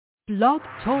Blog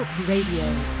Talk Radio.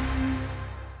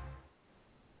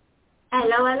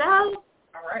 Hello, hello.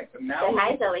 All right, so now... Say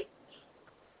hi, Zoe.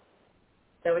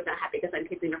 Zoe's not happy because I'm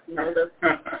keeping her from all those.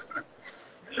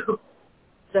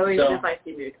 Zoe's in a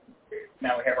feisty mood.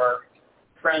 Now we have our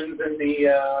friends in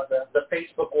the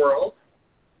Facebook world.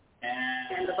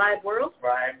 And the Vibe world.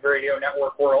 Vibe Radio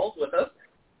Network world with us.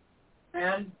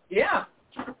 And, yeah,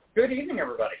 good evening,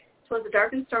 everybody. It was a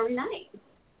dark and stormy night.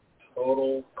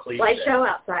 Total cliche. Light show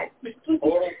outside.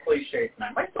 Total cliche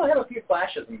tonight. Might still have a few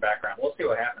flashes in the background. We'll see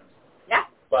what happens. Yeah.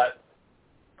 But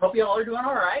hope you all are doing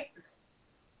all right.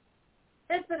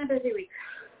 It's been a busy week.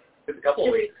 It's a couple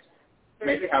of weeks.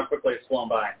 Amazing how quickly it's flown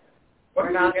by. Where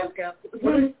did August go?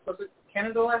 Was it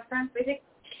Canada last time? We did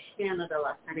Canada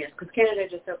last time, yes, because Canada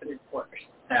just opened its borders.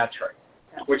 That's right.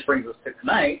 So. Which brings us to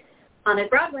tonight. Haunted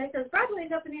Broadway, because Broadway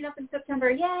is opening up in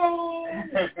September. Yay!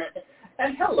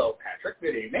 And hello, Patrick.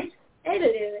 Good evening.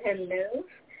 Hello.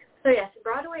 So, yes,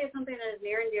 Broadway is something that is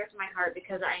near and dear to my heart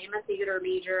because I am a theater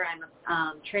major. I'm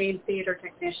a trained theater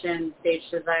technician, stage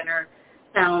designer,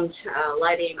 sound,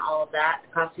 lighting, all of that.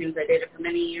 Costumes, I did it for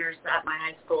many years at my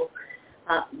high school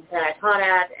that I taught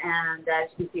at. And as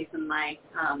you can see some of my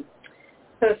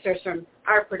posters from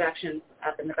our productions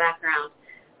up in the background.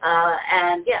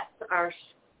 And, yes, our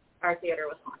theater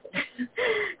was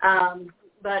haunted.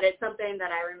 But it's something that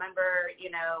I remember,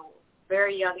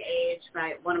 very young age.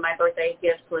 One of my birthday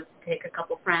gifts was to take a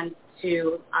couple friends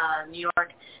to New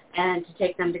York and to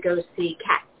take them to go see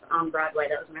Cats on Broadway.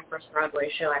 That was my first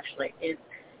Broadway show, actually,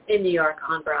 in New York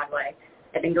on Broadway.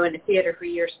 I'd been going to theater for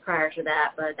years prior to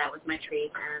that, but that was my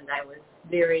treat, and I was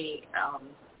very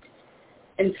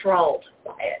enthralled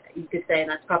by it, you could say, and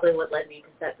that's probably what led me to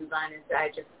set design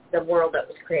is the world that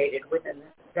was created within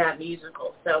that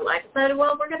musical. So I decided,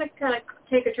 well, we're going to kind of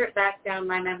take a trip back down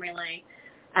my memory lane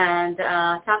and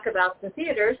talk about the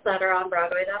theaters that are on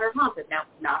Broadway that are haunted. Now,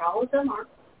 not all of them are,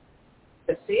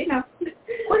 just so you know.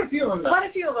 Quite a few of them. Quite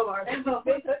a few of them are.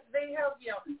 They have,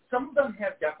 some of them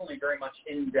have definitely very much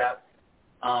in-depth,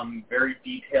 very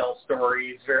detailed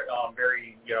stories,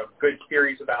 very good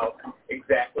theories about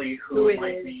exactly who it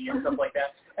might be and stuff like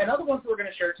that. And other ones we're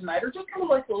going to share tonight are just kind of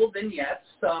like little vignettes,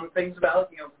 things about,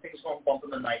 things going bump in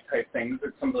the night type things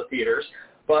at some of the theaters.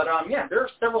 But, there are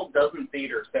several dozen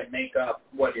theaters that make up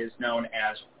what is known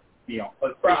as,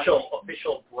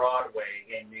 official Broadway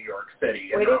in New York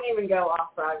City. We didn't even go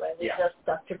off Broadway. We just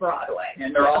stuck to Broadway.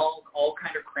 And they're all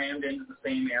kind of crammed into the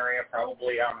same area,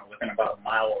 probably, within about a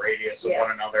mile radius of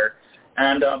one another.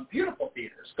 And beautiful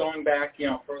theaters, going back,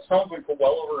 for some of them for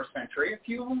well over a century. A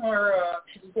few of them are,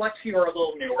 select few are a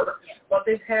little newer, but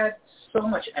they've had so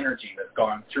much energy that's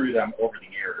gone through them over the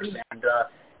years. And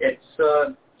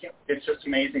it's just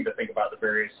amazing to think about the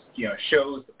various,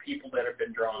 shows, the people that have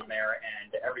been drawn there,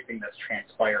 and everything that's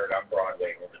transpired on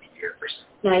Broadway over the years.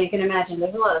 Now, you can imagine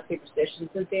there's a lot of superstitions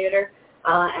in theater,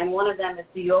 and one of them is,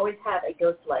 do you always have a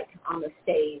ghost light on the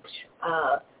stage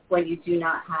when you do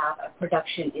not have a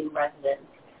production in residence?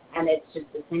 And it's just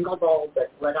a single bulb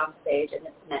that's lit on stage, and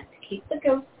it's meant to keep the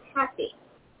ghosts happy.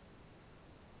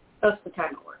 Most of the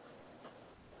time it works.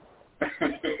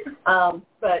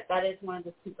 But that is one of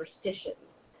the superstitions.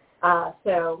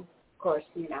 So, of course,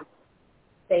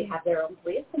 they have their own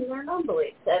beliefs and their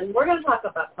non-beliefs. And we're going to talk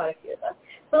about quite a few of them.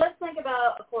 So let's think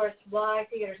about, of course, why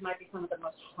theaters might be some of the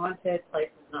most haunted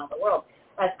places in all the world.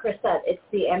 As Chris said, it's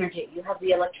the energy. You have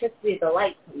the electricity, the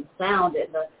lights, and the sound,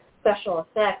 and the special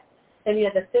effects. Then you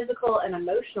have the physical and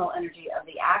emotional energy of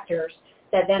the actors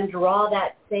that then draw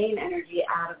that same energy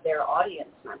out of their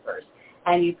audience members.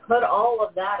 And you put all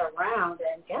of that around,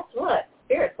 and guess what?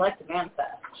 Spirits like to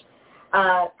manifest.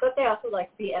 But they also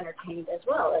like to be entertained as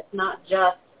well. It's not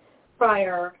just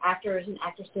prior actors and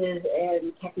actresses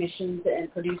and technicians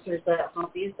and producers that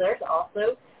haunt these. There's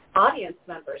also audience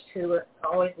members who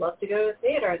always love to go to the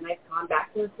theater, and they've gone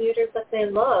back to the theaters that they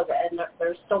love, and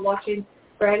they're still watching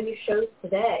brand new shows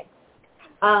today.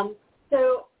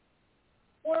 So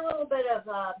for a little bit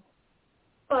of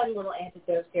fun little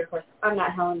anecdotes here, of course, I'm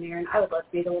not Helen Mirren. I would love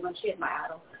to be the woman. She is my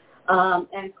idol.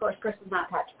 And, of course, Chris is not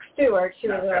Patrick Stewart. She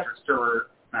not was Patrick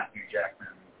Stewart, not Hugh Jackman.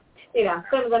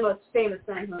 Some of the most famous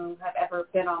men who have ever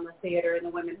been on the theater and the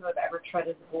women who have ever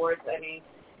treaded the boards. I mean,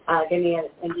 give me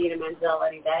Idina Menzel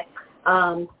any day.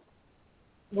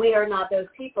 We are not those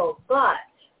people, but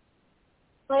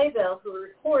Playbill, who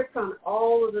reports on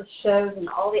all of the shows and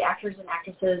all the actors and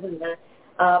actresses and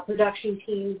the production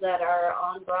teams that are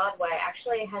on Broadway,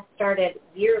 actually has started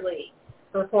yearly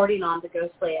reporting on the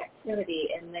ghostly activity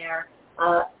in their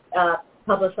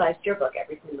publicized yearbook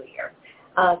every single year.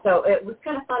 So it was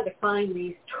kind of fun to find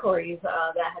these stories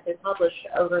that had been published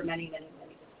over many, many,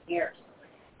 many years.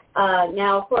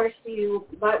 Now, of course, you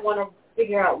might want to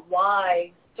figure out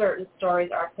why certain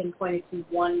stories are pinpointed to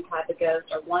one type of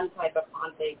ghost or one type of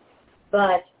haunting,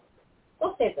 but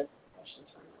we'll save those questions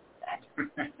for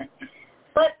another day.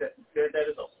 But that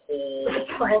is a whole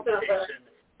presentation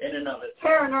in and of it.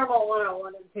 Paranormal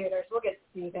 101 in theaters. We'll get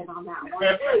Steve in on that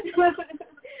one.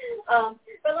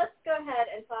 But let's go ahead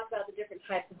and talk about the different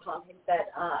types of hauntings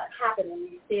that happen in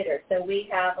these theaters. So we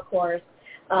have, of course,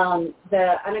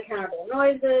 the unaccountable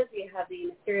noises. You have the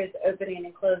mysterious opening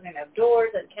and closing of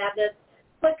doors and cabinets,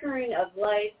 flickering of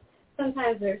lights.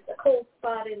 Sometimes there's a cold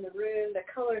spot in the room, the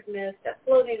colored mist, a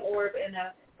floating orb in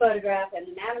a photograph, an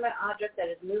inanimate object that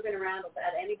is moving around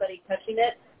without anybody touching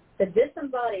it, the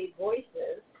disembodied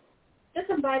voices,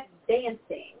 disembodied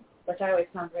dancing, which I always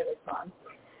found really fun.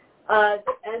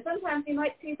 And sometimes you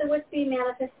might see the wispy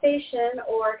manifestation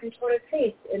or contorted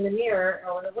face in the mirror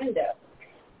or the window.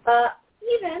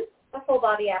 Even a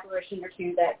full-body apparition or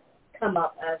two that come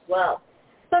up as well.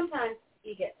 Sometimes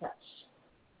you get touched.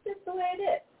 Just the way it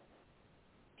is.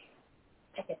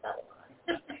 I get that a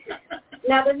lot.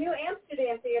 Now, the New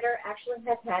Amsterdam Theater actually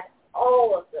has had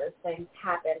all of those things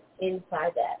happen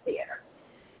inside that theater.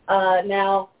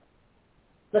 Now,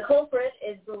 the culprit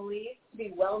is believed to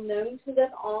be well known to them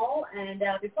all, and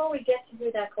before we get to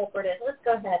who that culprit is, let's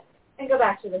go ahead and go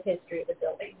back to the history of the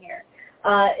building here.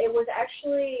 It was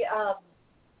actually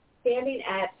standing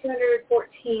at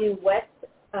 214 West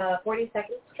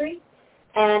 42nd Street,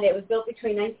 and it was built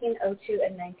between 1902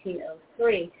 and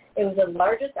 1903. It was the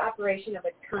largest operation of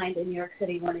its kind in New York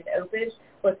City when it opened,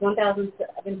 with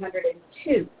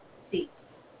 1,702 seats.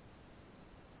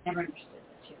 Never understood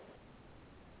the two.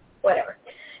 Whatever.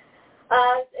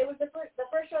 It was the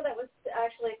first show that was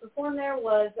actually performed there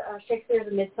was Shakespeare's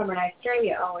A Midsummer Night's Dream.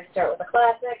 You always start with a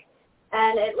classic.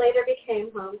 And it later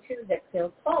became home to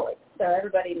Ziegfield's Follies. So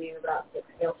everybody knew about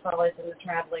Ziegfield's Follies and the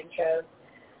traveling shows.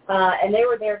 And they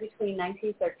were there between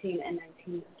 1913 and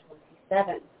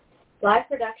 1927. Live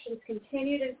productions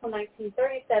continued until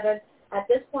 1937. At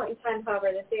this point in time,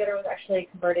 however, the theater was actually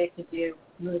converted to do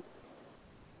movies.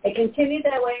 It continued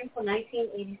that way until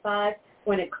 1985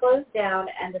 when it closed down,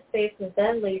 and the space was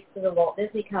then leased to the Walt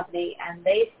Disney Company, and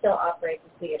they still operate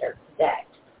the theater today.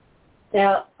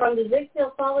 Now, from the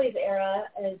Ziegfeld Follies era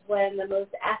is when the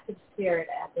most active spirit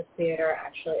at this theater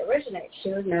actually originates. She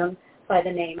was known by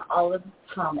the name Olive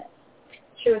Thomas.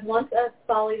 She was once a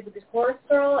Follies chorus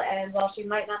girl, and while she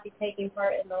might not be taking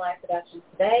part in the live productions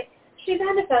today, she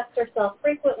manifests herself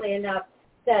frequently enough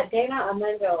that Dana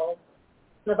Amendola,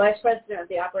 the vice president of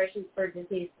the operations for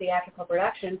Disney's theatrical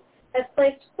productions, has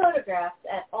placed photographs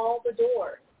at all the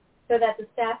doors so that the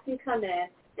staff can come in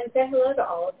and say hello to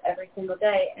Olive every single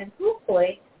day, and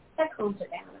hopefully that calms her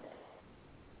down a bit.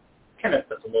 Kind of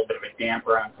puts a little bit of a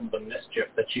damper on some of the mischief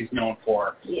that she's known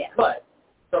for. Yeah. But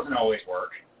it doesn't always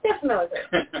work. Doesn't always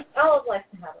work. Olive likes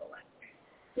to have her way.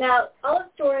 Now, Olive's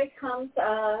story comes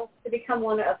to become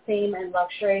one of fame and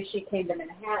luxury. She came to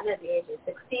Manhattan at the age of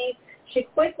 16. She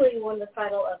quickly won the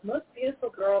title of Most Beautiful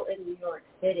Girl in New York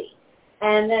City,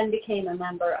 and then became a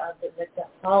member of the Ziegfeld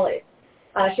Follies.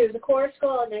 She was a chorus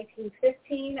girl in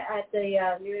 1915 at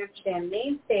the New Amsterdam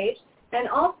main stage, and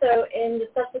also in the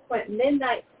subsequent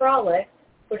Midnight Frolic,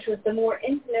 which was the more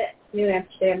intimate New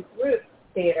Amsterdam Roof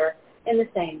Theater in the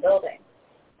same building.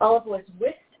 Olive was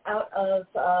whisked out of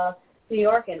New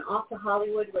York and off to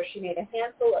Hollywood, where she made a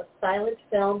handful of silent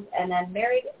films and then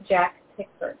married Jack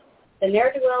Pickford, the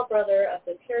ne'er-do-well brother of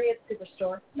the period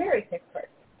superstar Mary Pickford.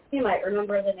 You might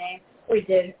remember the name. We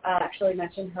did actually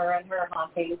mention her and her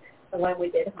haunting when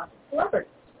we did Haunted Celebrities.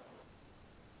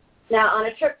 Now, on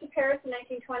a trip to Paris in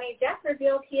 1920, Jack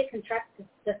revealed he had contracted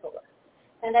syphilis,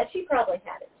 and that she probably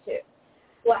had it too.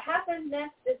 What happened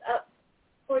next is up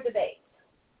for debate.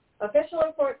 Official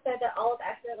reports said that Olive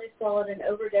accidentally swallowed an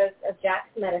overdose of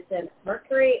Jack's medicine,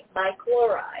 mercury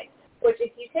bichloride, which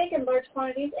if you take in large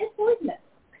quantities is poisonous.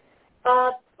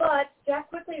 But Jack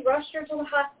quickly rushed her to the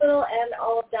hospital, and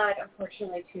Olive died,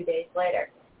 unfortunately, 2 days later.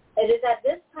 It is at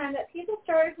this time that people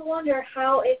started to wonder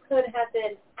how it could have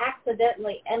been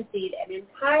accidentally emptied an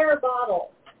entire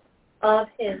bottle of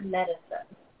his medicine.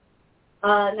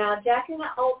 Now, Jack and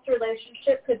Olive's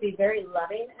relationship could be very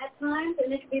loving at times,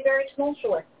 and it could be very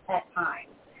tumultuous at times.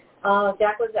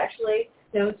 Jack was actually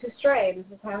known to stray, and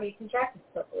this is how he contracted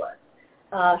syphilis.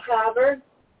 However,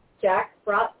 Jack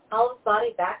brought Olive's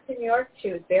body back to New York.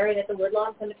 She was buried at the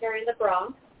Woodlawn Cemetery in the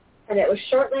Bronx, and it was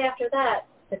shortly after that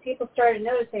that people started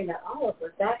noticing that Olive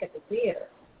was back at the theater.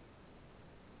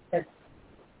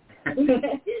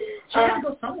 She had to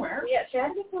go somewhere. Yeah, she had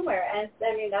to go somewhere, and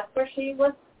I mean that's where she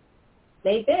was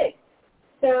made big.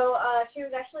 So she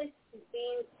was actually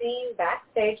being seen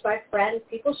backstage by friends,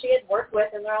 people she had worked with,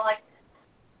 and they're like,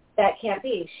 that can't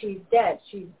be. She's dead.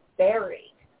 She's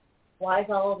buried. Why is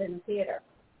Olive in the theater?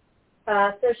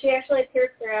 So she actually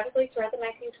appeared periodically throughout the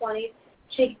 1920s.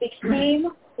 She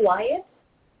became quiet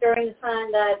during the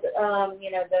time that,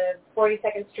 the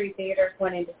 42nd Street theaters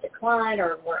went into decline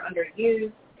or were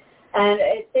underused. And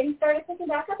things started picking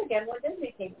back up again when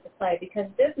Disney came into play because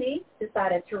Disney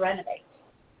decided to renovate.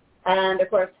 And, of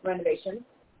course, renovation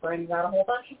brings out a whole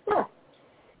bunch of stuff.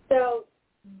 So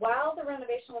while the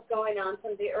renovation was going on,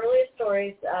 some of the earliest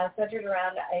stories centered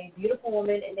around a beautiful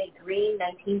woman in a green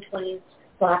 1920s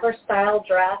flapper-style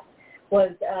dress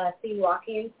was seen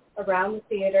walking around the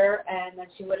theater, and then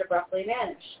she would abruptly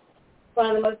vanish. One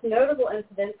of the most notable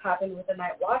incidents happened with a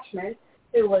night watchman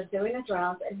who was doing his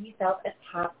rounds, and he felt a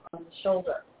tap on the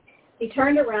shoulder. He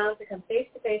turned around to come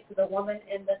face-to-face with a woman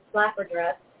in the flapper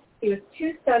dress. He was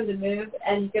too stunned to move,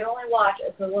 and he could only watch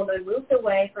as the woman moved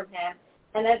away from him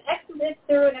and then exited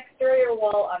through an exterior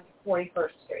wall on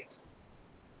 41st Street.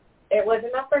 It was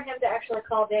enough for him to actually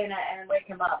call Dana and wake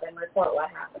him up and report what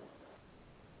happened.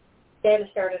 Dana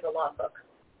started a logbook.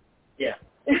 Yeah.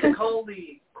 To call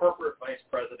the corporate vice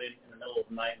president in the middle of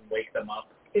the night and wake them up.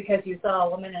 Because you saw a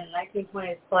woman in a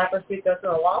 1920s flapper suit go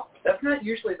through a wall? That's not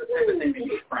usually the type of thing that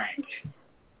you prank.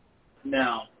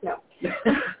 No.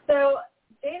 So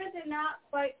Dana did not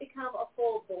quite become a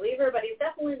full believer, but he's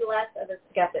definitely less of a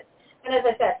skeptic. And as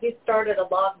I said, he started a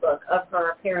logbook of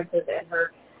her appearances and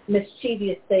her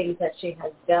mischievous things that she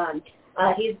has done.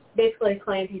 He's basically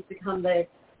claimed he's become the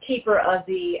keeper of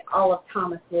the Olive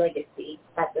Thomas legacy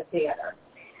at the theater.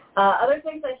 Other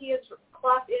things that he has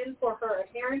clocked in for her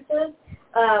appearances,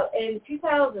 in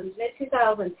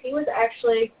mid-2000s, he was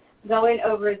actually going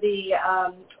over the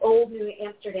old New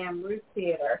Amsterdam Roof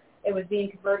Theater. It was being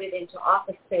converted into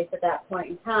office space at that point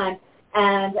in time.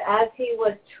 And as he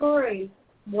was touring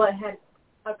what had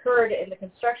occurred in the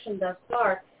construction thus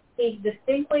far, he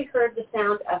distinctly heard the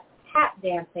sound of tap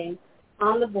dancing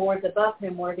on the boards above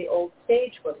him where the old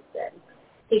stage would have been.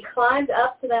 He climbed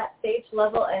up to that stage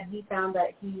level, and he found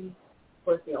that he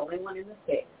was the only one in the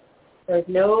stage. There was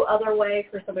no other way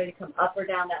for somebody to come up or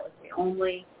down. That was the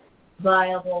only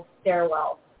viable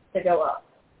stairwell to go up.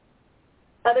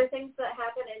 Other things that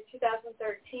happened in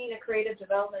 2013, a creative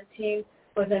development team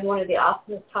was in one of the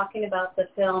offices talking about the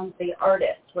film The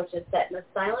Artist, which is set in the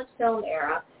silent film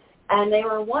era, and they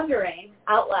were wondering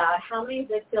out loud how many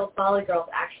Ziegfeld Folly Girls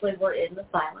actually were in the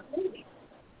silent movie.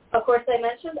 Of course, they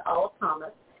mentioned Olive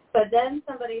Thomas, but then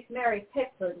somebody's Mary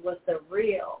Pickford was the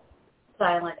real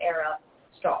silent era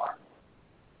star.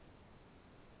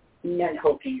 No.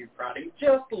 Poking your prodding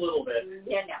just a little bit.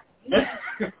 No.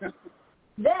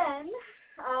 Then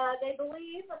they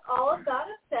believe Olive got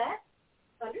upset,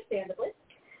 understandably,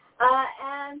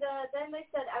 and then they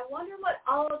said, I wonder what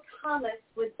Olive Thomas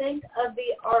would think of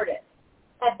The Artist.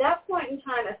 At that point in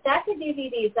time, a stack of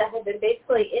DVDs that had been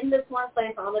basically in this one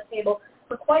place on the table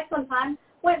for quite some time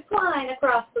went flying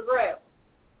across the room.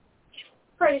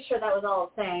 Pretty sure that was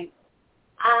Olive saying,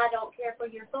 I don't care for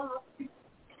your thoughts.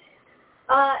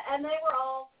 And they were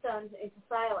all stunned into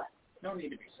silence. No need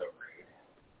to be so rude.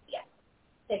 Yeah,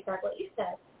 take back what you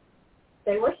said.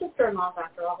 They were sister-in-laws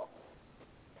after all.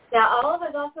 Now, Olive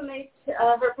has also made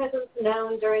her presence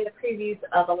known during the previews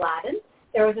of Aladdin.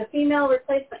 There was a female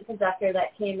replacement conductor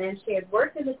that came in. She had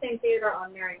worked in the same theater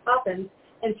on Mary Poppins,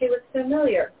 and she was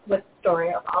familiar with the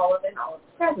story of Olive and Olive's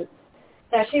presence.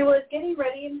 Now, she was getting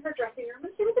ready in her dressing room,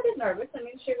 and she was a bit nervous. I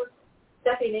mean, she was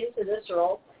stepping into this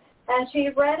role. And she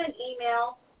read an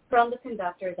email from the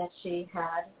conductor that she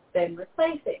had been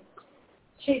replacing.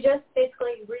 She just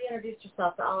basically reintroduced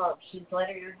herself to Olive. She's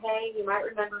letting her, hey, you might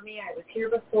remember me. I was here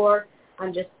before.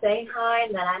 I'm just saying hi,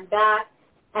 and then I'm back.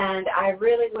 And I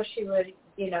really wish you would,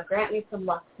 grant me some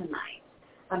luck tonight.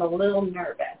 I'm a little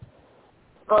nervous.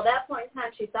 Well, at that point in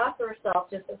time, she thought to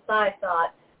herself, just a side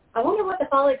thought, I wonder what the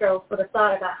Folly Girls would have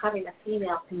thought about having a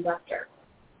female conductor.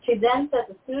 She then says,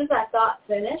 as soon as that thought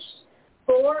finished,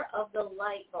 4 of the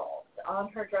light bulbs on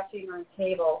her dressing room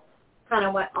table kind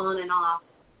of went on and off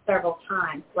several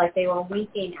times, like they were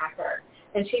winking at her.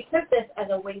 And she took this as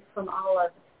a wink from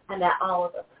Olive, and that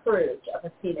Olive approved of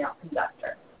a female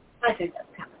conductor. I think that's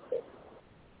kind of cool.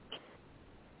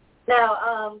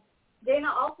 Now, Dana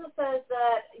also says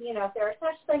that, if there are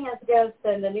such thing as ghosts,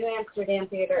 then the New Amsterdam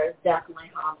Theater is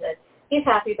definitely haunted. He's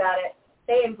happy about it.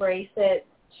 They embrace it.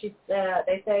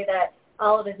 They say that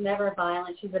Olive is never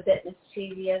violent. She's a bit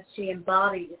mischievous. She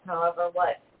embodies, however,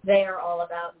 what they are all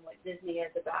about and what Disney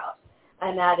is about,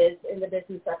 and that is in the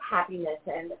business of happiness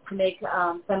and to make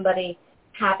somebody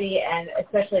happy, and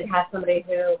especially to have somebody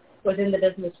who was in the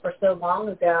business for so long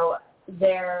ago,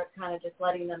 they're kind of just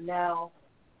letting them know,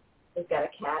 we've got a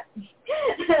cat,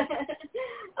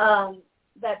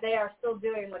 that they are still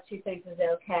doing what she thinks is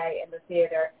okay in the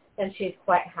theater, and she's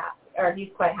quite happy, or he's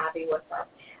quite happy with her.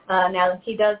 Now,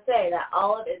 he does say that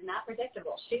Olive is not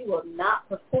predictable. She will not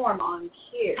perform on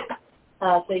cue.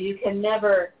 So you can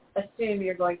never assume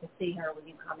you're going to see her when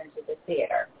you come into the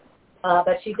theater.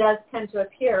 But she does tend to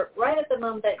appear right at the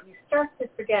moment that you start to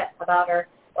forget about her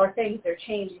or things are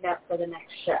changing up for the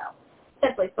next show.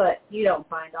 Simply put, you don't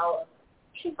find Olive.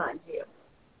 She finds you.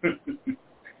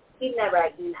 He's never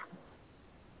acting now.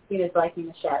 He is liking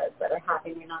the shadows that are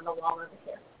happening on the wall over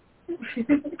here.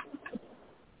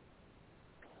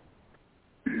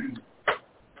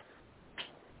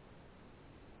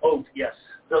 Oh, yes.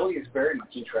 Zoe is very much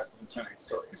interested in tonight's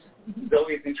stories.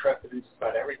 Zoe is interested in just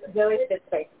about everything. Zoe's a good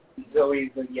space. Zoe's,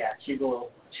 she's a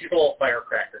little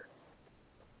firecracker.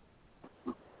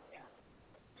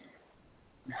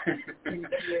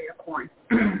 Your corn.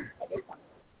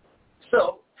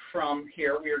 So, from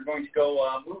here, we are going to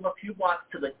go move a few blocks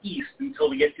to the east until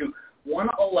we get to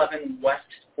 111 West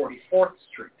 44th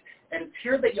Street. And it's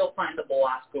here that you'll find the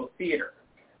Belasco Theater.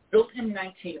 Built in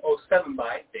 1907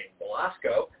 by David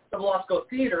Belasco, the Belasco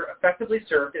Theater effectively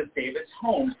served as David's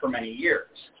home for many years.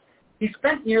 He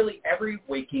spent nearly every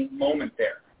waking moment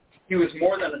there. He was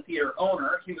more than a theater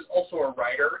owner. He was also a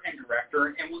writer and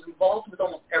director and was involved with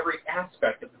almost every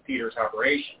aspect of the theater's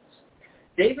operations.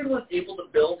 David was able to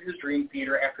build his dream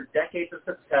theater after decades of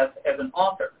success as an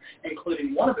author,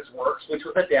 including one of his works, which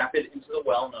was adapted into the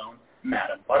well-known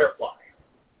Madame Butterfly.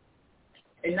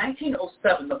 In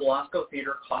 1907, the Belasco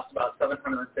Theater cost about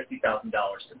 $750,000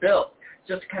 to build.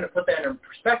 Just to kind of put that in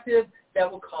perspective,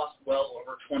 that would cost well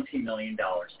over $20 million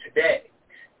today.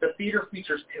 The theater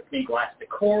features Tiffany glass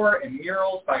decor and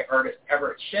murals by artist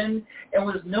Everett Shinn and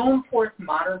was known for its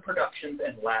modern productions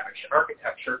and lavish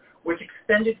architecture, which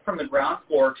extended from the ground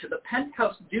floor to the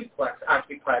penthouse duplex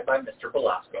occupied by Mr.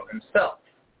 Belasco himself.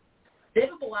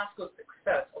 David Belasco's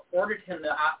success afforded him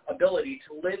the ability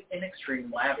to live in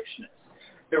extreme lavishness.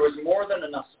 There was more than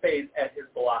enough space at his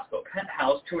Belasco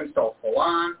penthouse to install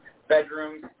salons,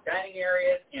 bedrooms, dining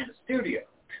areas, and a studio.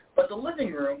 But the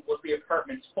living room was the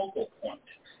apartment's focal point.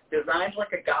 Designed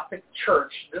like a Gothic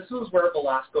church, this was where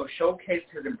Belasco showcased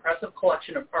his impressive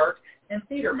collection of art and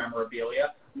theater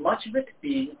memorabilia, much of it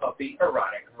being of the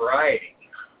erotic variety.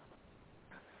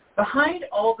 Behind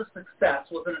all the success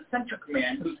was an eccentric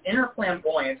man whose inner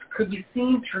flamboyance could be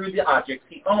seen through the objects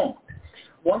he owned.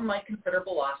 One might consider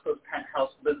Belasco's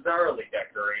penthouse bizarrely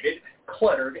decorated,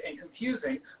 cluttered, and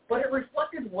confusing, but it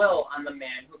reflected well on the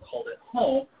man who called it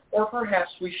home, or perhaps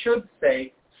we should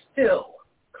say, still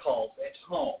calls it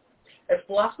home, as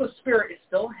Belasco's spirit is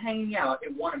still hanging out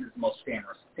in one of his most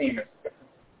famous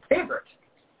favorite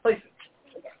places.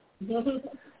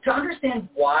 To understand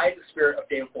why the spirit of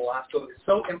David Belasco is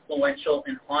so influential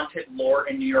in haunted lore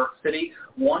in New York City,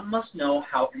 one must know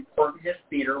how important his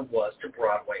theater was to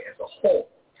Broadway as a whole.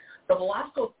 The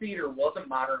Belasco Theater was a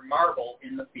modern marvel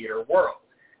in the theater world.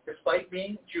 Despite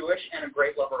being Jewish and a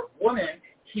great lover of women,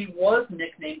 he was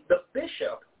nicknamed the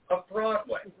Bishop of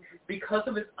Broadway because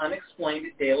of his unexplained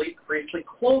daily priestly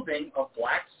clothing of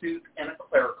black suit and a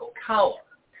clerical collar.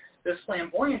 This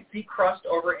flamboyancy crossed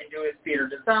over into his theater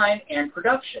design and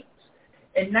productions.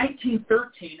 In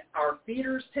 1913, Our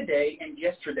Theaters Today and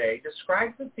Yesterday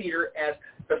described the theater as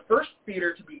the first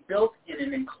theater to be built in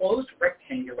an enclosed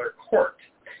rectangular court.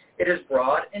 It is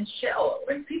broad and shallow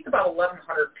and seats about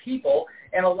 1,100 people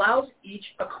and allows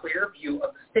each a clear view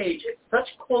of the stage at such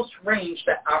close range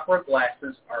that opera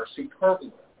glasses are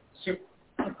superfluous.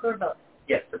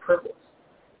 Yes, superfluous.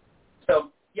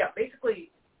 So, basically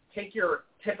take your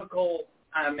typical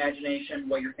imagination,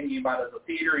 what you're thinking about as a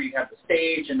theater. You have the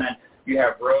stage, and then you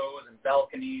have rows and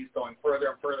balconies going further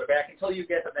and further back until you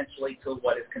get eventually to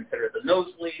what is considered the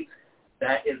nosebleeds.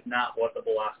 That is not what the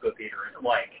Belasco Theater is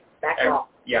like.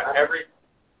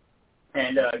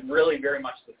 Really very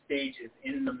much the stage is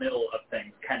in the middle of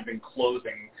things, kind of enclosed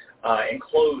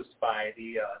by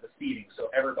the seating, so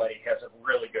everybody has a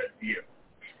really good view.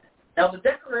 Now, the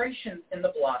decorations in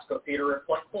the Belasco Theater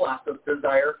reflect Belasco's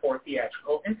desire for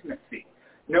theatrical intimacy.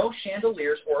 No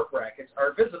chandeliers or brackets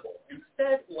are visible.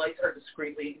 Instead, lights are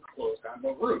discreetly enclosed on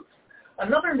the roof.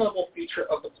 Another notable feature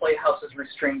of the Playhouse's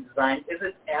restrained design is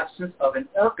its absence of an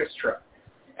orchestra.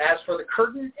 As for the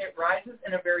curtain, it rises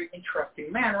in a very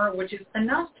interesting manner, which is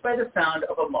announced by the sound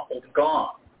of a muffled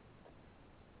gong.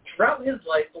 Throughout his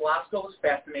life, Belasco was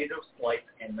fascinated with lights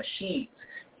and machines.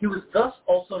 He was thus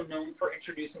also known for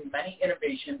introducing many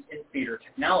innovations in theater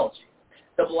technology.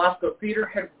 The Belasco Theater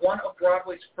had one of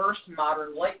Broadway's first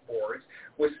modern light boards.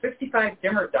 With 65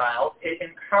 dimmer dials, it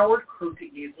empowered crew to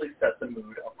easily set the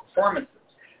mood of performances,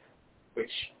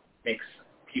 which makes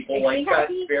people like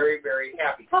us very, very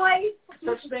happy.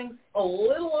 Such things a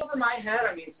little over my head.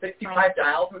 I mean, 65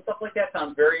 dials and stuff like that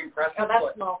sounds very impressive. Oh,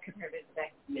 that's small compared to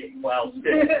today. Well,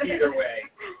 either way,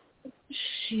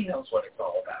 she knows what it's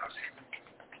all about.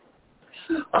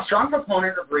 A strong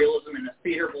proponent of realism in the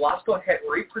theater, Belasco had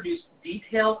reproduced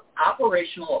detailed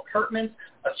operational apartments,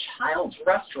 a child's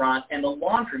restaurant, and a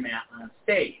laundromat on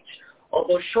stage.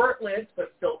 Although short-lived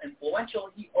but still influential,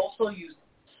 he also used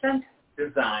scent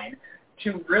design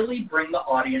to really bring the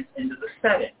audience into the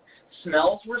setting.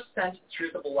 Smells were sent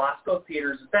through the Belasco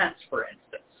Theater's vents, for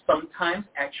instance. Sometimes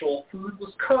actual food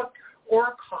was cooked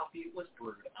or coffee was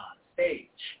brewed on stage.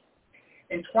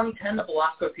 In 2010, the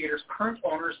Belasco Theater's current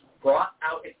owners brought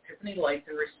out its Tiffany lights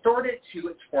and restored it to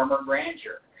its former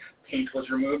grandeur. Paint was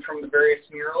removed from the various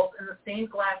murals, and the stained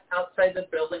glass outside the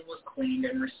building was cleaned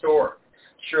and restored.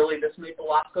 Surely this made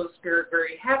Belasco's spirit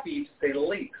very happy, to say the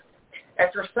least.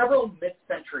 After several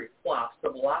mid-century flops, the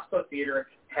Belasco Theater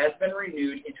has been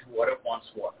renewed into what it once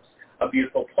was, a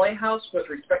beautiful playhouse with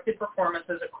respected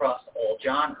performances across all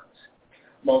genres.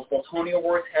 Multiple Tony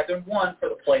Awards have been won for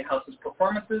the Playhouse's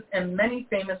performances, and many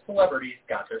famous celebrities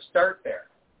got their start there.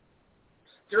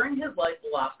 During his life,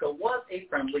 Belasco was a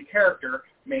friendly character,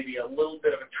 maybe a little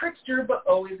bit of a trickster, but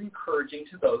always encouraging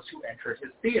to those who entered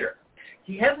his theater.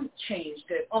 He hasn't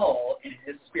changed at all in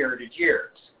his spirited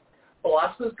years.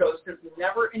 Belasco's ghost is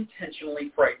never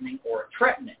intentionally frightening or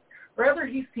threatening. Rather,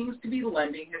 he seems to be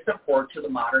lending his support to the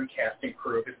modern cast and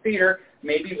crew of his theater,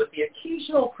 maybe with the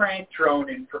occasional prank thrown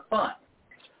in for fun.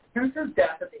 Since his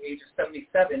death at the age of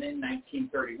 77 in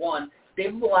 1931,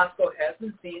 David Belasco has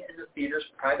been seen in the theater's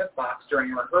private box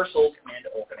during rehearsals and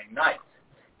opening nights.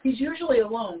 He's usually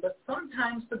alone, but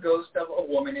sometimes the ghost of a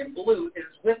woman in blue is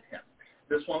with him.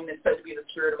 This woman is said to be the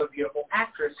spirit of a beautiful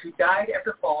actress who died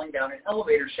after falling down an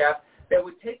elevator shaft that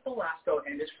would take Belasco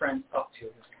and his friends up to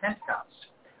his penthouse.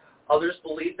 Others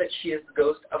believe that she is the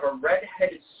ghost of a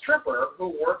red-headed stripper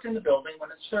who worked in the building when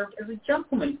it served as a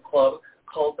gentleman's club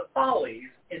called the Follies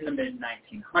in the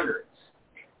mid-1900s.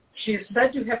 She is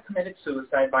said to have committed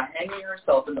suicide by hanging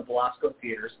herself in the Belasco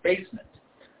Theater's basement.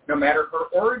 No matter her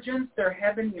origins, there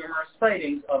have been numerous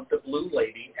sightings of the Blue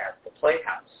Lady at the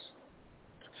Playhouse.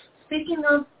 Speaking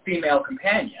of female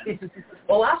companions,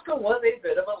 Belasco was a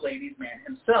bit of a ladies' man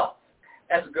himself.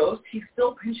 As a ghost, he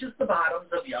still pinches the bottoms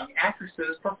of young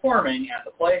actresses performing at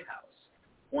the Playhouse.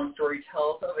 One story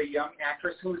tells of a young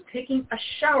actress who was taking a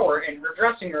shower in her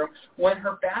dressing room when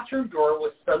her bathroom door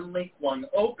was suddenly flung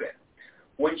open.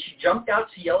 When she jumped out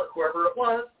to yell at whoever it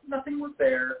was, nothing was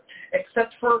there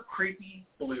except for a creepy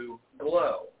blue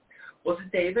glow. Was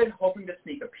it David hoping to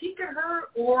sneak a peek at her,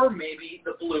 or maybe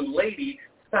the Blue Lady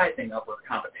sizing up her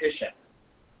competition?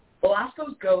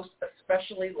 Belasco's ghost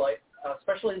especially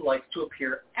likes to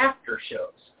appear after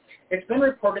shows. It's been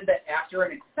reported that after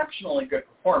an exceptionally good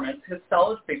performance, his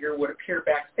solid figure would appear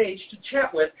backstage to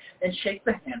chat with and shake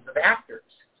the hands of actors.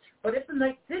 But if the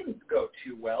night didn't go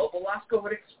too well, Belasco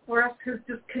would express his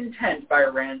discontent by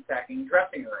ransacking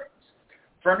dressing rooms.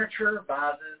 Furniture,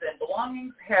 vases, and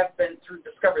belongings have been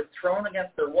discovered thrown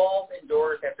against their walls and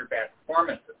doors after bad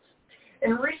performances.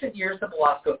 In recent years, the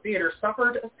Belasco Theater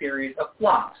suffered a series of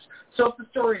flops, so if the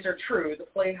stories are true, the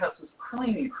Playhouse's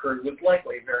cleaning crew was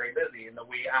likely very busy in the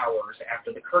wee hours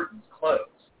after the curtains closed.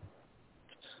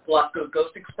 Belasco's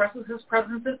ghost expresses his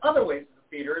presence in other ways of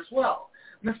the theater as well.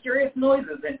 Mysterious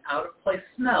noises and out-of-place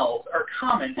smells are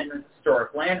common in the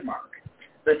historic landmark.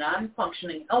 The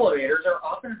non-functioning elevators are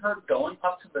often heard going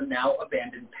up to the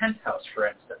now-abandoned penthouse, for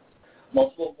instance.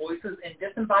 Multiple voices and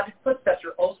disembodied footsteps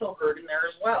are also heard in there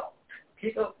as well.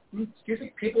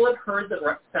 People have heard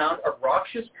the sound of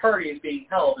raucous parties being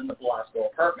held in the Belasco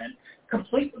apartment,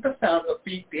 complete with the sound of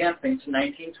feet dancing to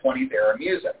 1920s-era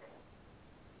music.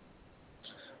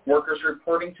 Workers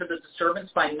reporting to the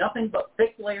disturbance find nothing but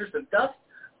thick layers of dust,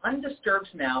 undisturbed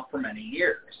now for many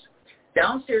years.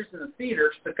 Downstairs in the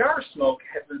theater, cigar smoke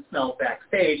has been smelled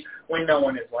backstage when no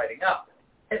one is lighting up,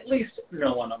 at least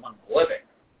no one among the living.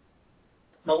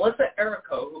 Melissa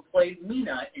Errico, who played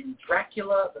Mina in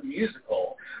Dracula the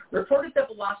Musical, reported that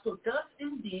Belasco does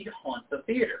indeed haunt the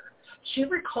theater. She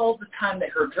recalled the time that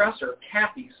her dresser,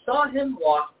 Kathy, saw him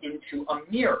walk into a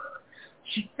mirror.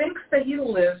 She thinks that he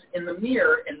lives in the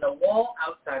mirror in the wall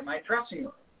outside my dressing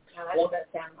room. Oh,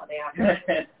 that does sound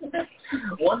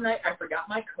really One night I forgot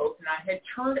my coat and I had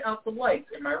turned out the lights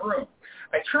in my room.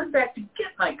 I turned back to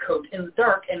get my coat in the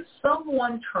dark and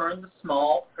someone turned the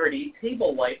small, pretty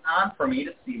table light on for me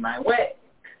to see my way.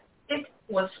 It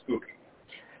was spooky.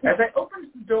 As I opened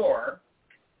the door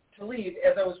to leave,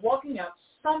 as I was walking out,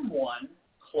 someone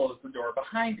closed the door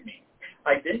behind me.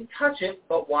 I didn't touch it,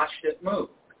 but watched it move.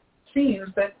 Seems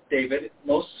that David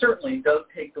most certainly does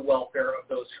take the welfare of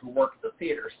those who work at the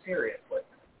theater seriously.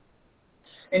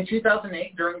 In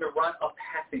 2008, during the run of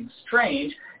Passing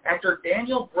Strange, actor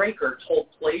Daniel Breaker told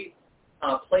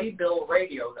Playbill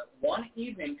Radio that one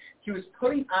evening he was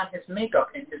putting on his makeup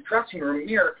in his dressing room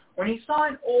mirror when he saw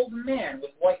an old man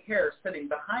with white hair sitting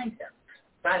behind him,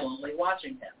 silently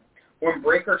watching him. When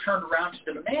Breaker turned around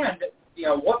to demand,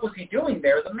 what was he doing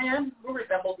there, the man, who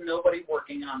resembled nobody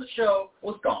working on the show,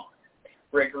 was gone.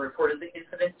 Breaker reported the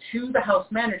incident to the house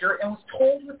manager and was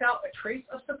told without a trace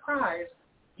of surprise,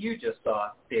 "You just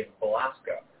saw David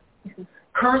Belasco."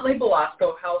 Currently,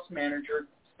 Belasco house manager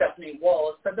Stephanie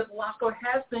Wallace said that Belasco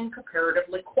has been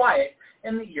comparatively quiet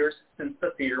in the years since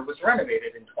the theater was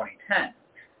renovated in 2010.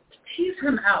 To tease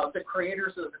him out, the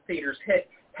creators of the theater's hit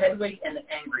Hedwig and the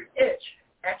Angry Itch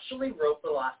actually wrote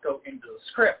Belasco into the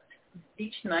script.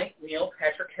 Each night, Neil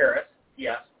Patrick Harris,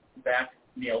 yes, that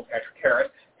Neil Patrick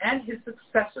Harris, and his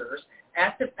successors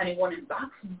asked if anyone in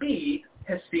Box B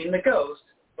has seen the ghost,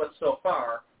 but so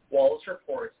far, Wallace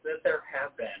reports that there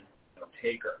have been no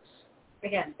takers.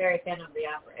 Again, very fan of the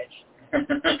opera.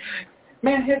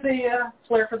 Man has a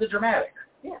flair for the dramatic,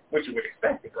 yeah, which you would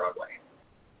expect at Broadway.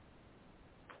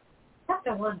 I have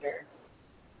to wonder,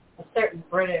 a certain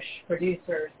British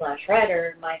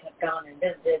producer/writer might have gone and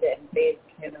visited and based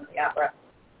him in the opera,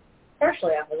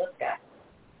 partially off of this guy.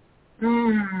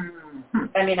 Mm-hmm.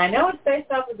 I mean, I know it's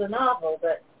based off of the novel,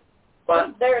 but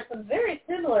there are some very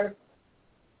similar.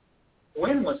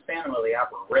 When was Phantom of the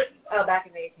Opera written? Oh, back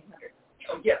in the 1800s.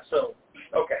 Oh, yeah, so,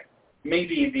 okay.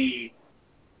 Maybe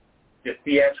the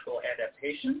theatrical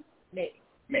adaptation? Maybe.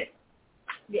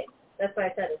 Yeah, that's why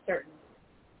I said a certain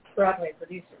Broadway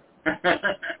producer.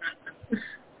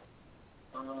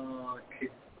 Okay.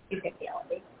 You can yell at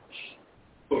me.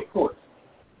 Who?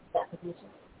 That producer.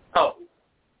 Oh.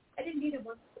 I didn't need him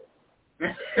once.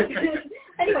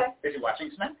 Anyway. Is he watching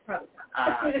tonight? Probably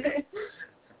not. Okay.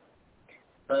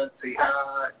 Let's see.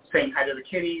 Saying hi to the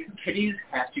kitties. Kitties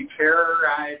have to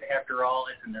terrorize. After all,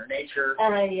 it's in their nature.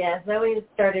 Yeah. Zoe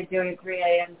started doing 3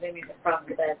 a.m. zooming across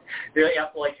the bed. Really, I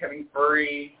like having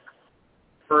furry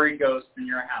ghosts in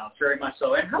your house. Very much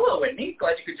so. And hello, Whitney.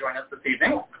 Glad you could join us this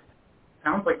evening.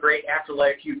 Sounds like great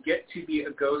afterlife. You get to be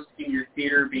a ghost in your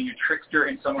theater, being a trickster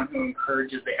and someone who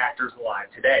encourages the actors alive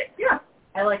today. Yeah.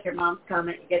 I like your mom's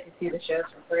comment. You get to see the shows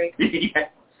for free. Yeah.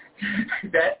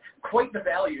 That quite the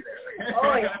value there.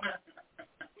 Oh, yeah.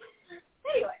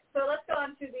 Anyway, so let's go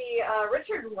on to the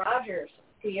Richard Rogers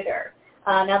Theater.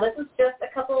 Now, this is just a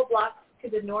couple of blocks to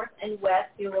the north and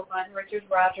west. You will find Richard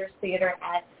Rogers Theater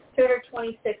at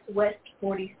 226 West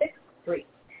 46th Street.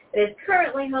 It is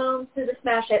currently home to the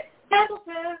smash hit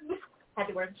Hamilton. Had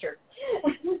to wear the shirt.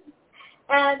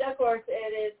 And, of course,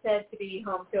 it is said to be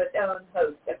home to its own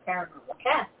host of paranormal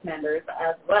cast members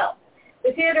as well.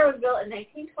 The theater was built in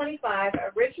 1925,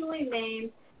 originally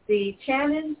named the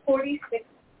Channon 46th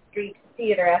Street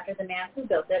Theater after the man who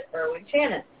built it, Irwin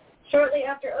Channon. Shortly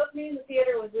after opening, the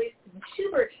theater was leased to the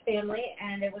Schubert family,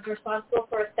 and it was responsible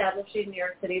for establishing New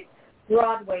York City's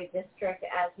Broadway district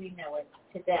as we know it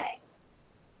today.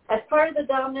 As part of the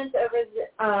dominance that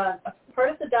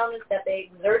they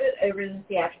exerted over the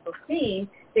theatrical scene,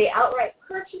 they outright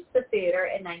purchased the theater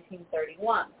in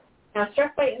 1931. Now,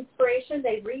 struck by inspiration,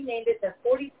 they renamed it the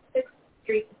 46th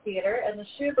Street Theater, and the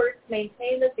Schuberts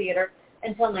maintained the theater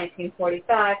until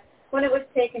 1945, when it was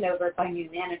taken over by new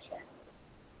management.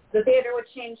 The theater would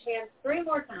change hands 3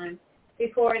 more times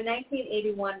before in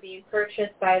 1981 being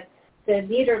purchased by the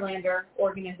Niederlander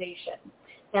organization.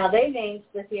 Now, they named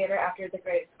the theater after the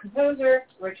great composer,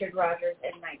 Richard Rogers,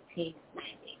 in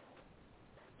 1990.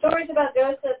 Stories about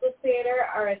ghosts at this theater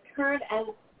are as current as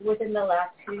within the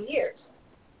last 2 years.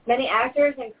 Many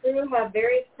actors and crew have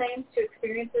various claims to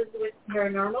experiences with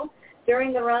paranormal.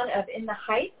 During the run of In the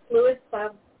Heights, Louis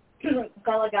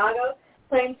Salgado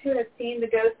claimed to have seen the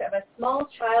ghost of a small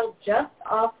child just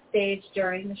off stage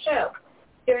during the show.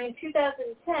 During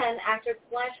 2010, actress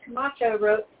Blanche Camacho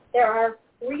wrote, "There are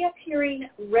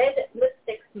reappearing red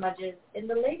lipstick smudges in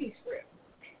the ladies' room.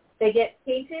 They get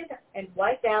painted and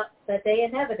wiped out, but they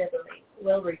inevitably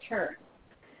will return.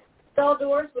 Stall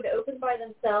doors would open by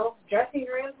themselves, dressing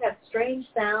rooms have strange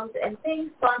sounds, and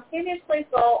things spontaneously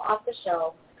fall off the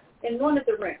shelves in one of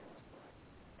the rooms.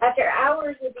 After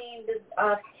hours, there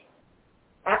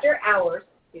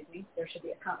should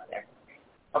be a comma there.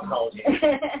 Apologies.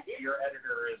 Your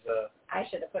editor is I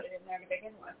should have put it in there to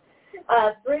begin with.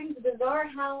 Brings bizarre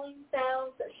howling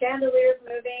sounds, chandeliers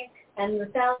moving, and the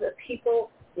sounds of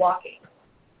people walking.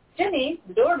 Jimmy,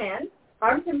 the doorman,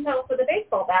 armed himself with a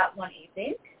baseball bat one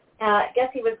evening. Guess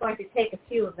he was going to take a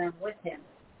few of them with him.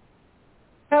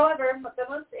 However, the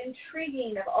most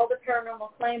intriguing of all the paranormal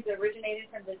claims originating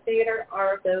from the theater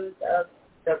are those of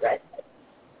the redheads.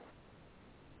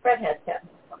 Redheads have no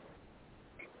fun.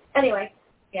 Anyway,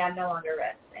 yeah, I'm no longer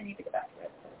red. I need to go back to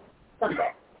red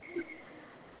someday.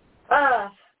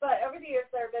 But over the years,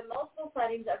 there have been multiple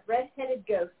sightings of red-headed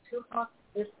ghosts who haunt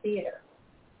this theater.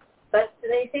 But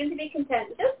they seem to be content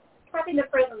with just having their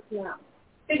presence known.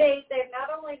 To date, they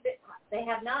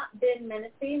have not been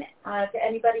menacing to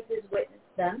anybody who's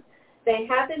witnessed them. They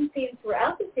have been seen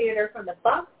throughout the theater, from the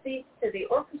box seats to the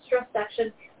orchestra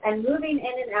section, and moving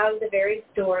in and out of the various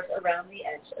doors around the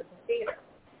edge of the theater.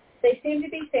 They seem to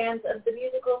be fans of the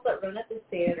musicals that run at this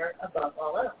theater above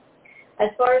all else. As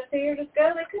far as theaters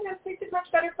go, they couldn't have picked a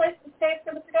much better place to stay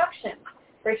for the production.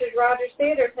 Richard Rodgers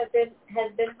Theaters has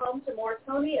been home to more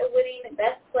Tony-winning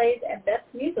best plays and best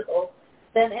musicals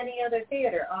than any other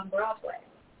theater on Broadway.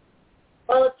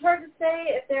 While it's hard to say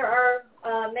if there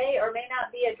may or may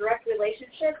not be a direct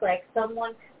relationship, like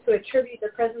someone to attribute the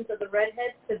presence of the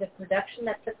redheads to the production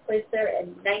that took place there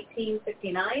in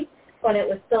 1959, when it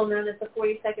was still known as the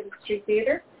 42nd Street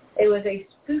Theater. It was a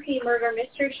spooky murder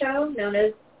mystery show known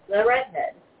as The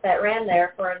Redhead that ran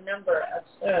there for a number of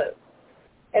shows.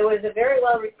 It was a very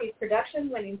well-received production,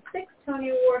 winning 6 Tony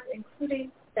Awards,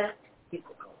 including Best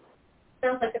Musical.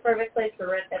 Sounds like the perfect place for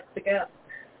redheads to go.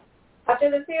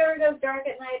 After the theater goes dark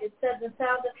at night, it says the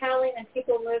sounds of howling and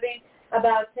people moving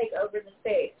about take over the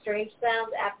space. Strange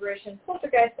sounds, apparitions,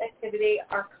 poltergeist activity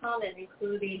are common,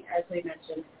 including, as we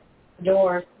mentioned,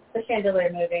 doors, the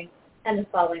chandelier moving, and the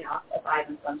falling off of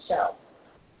items on shelves.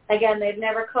 Again, they've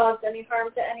never caused any harm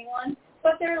to anyone,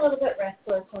 but they're a little bit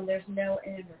restless when there's no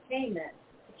entertainment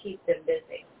to keep them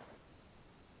busy.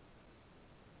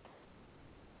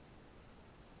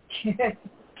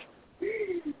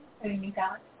 Any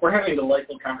thoughts? We're having a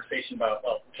delightful conversation about,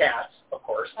 cats, of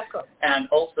course. And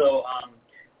also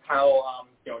how,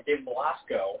 David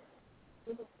Belasco,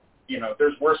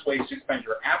 there's worse ways to spend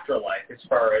your afterlife as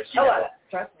far as,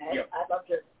 trust me, I'd love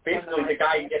to. Basically, the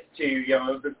guy gets to,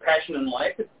 the passion in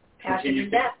life,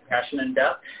 passion and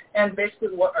death, and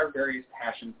basically what our various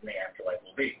passions in the afterlife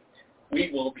will be. We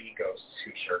will be ghosts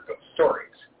who share ghost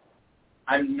stories.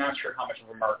 I'm not sure how much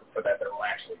of a market for that there will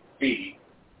actually be.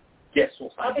 Guess we'll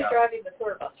find out. I'll be driving the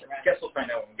tour bus around. Guess we'll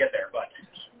find out when we get there, but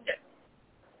yeah.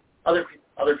 Other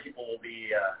people will be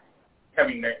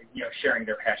having their, sharing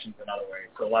their passions in other ways.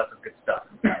 So lots of good stuff.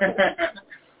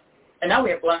 And now we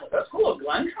have Glenn with us. Hello,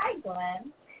 Glenn. Hi,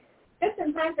 Glenn. Just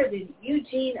in time for the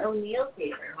Eugene O'Neill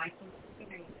Theater. Mike, where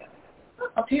are you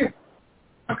going? Up to you.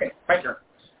 Okay, my turn.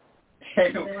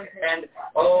 And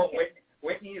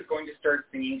Whitney is going to start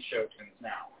singing show tunes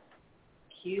now.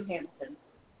 Hugh Hampton.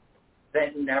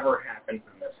 That never happens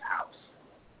in this house.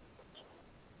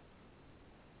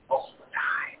 All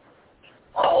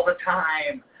the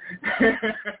time.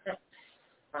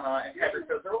 And Patrick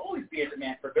says there will always be a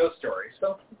demand for ghost stories,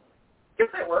 so I guess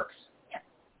that works. Yeah.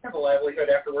 Have a livelihood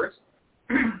afterwards.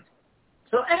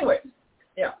 So anyways,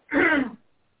 yeah. Here's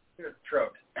the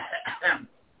throat.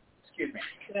 Excuse me.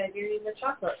 Should I give you the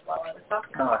chocolate while I was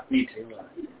talking? Me too.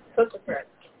 Coat the throat.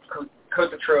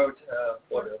 Coat the throat.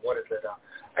 What is it?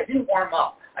 I didn't warm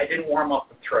up.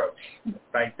 The throat.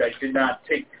 I did not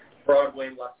take Broadway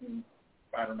lesson.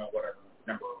 I don't know, whatever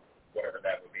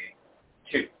that would be.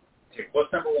 Two.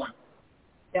 What's number 1?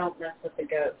 Don't mess with the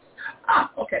ghosts.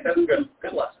 Okay, that's a good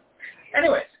lesson.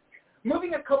 Anyways,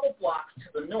 moving a couple blocks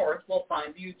to the north, we'll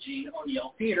find the Eugene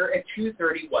O'Neill Theater at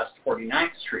 230 West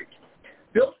 49th Street.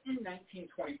 Built in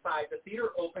 1925, the theater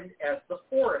opened as the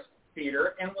Forest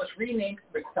Theater and was renamed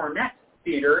the Cornet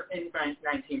Theater in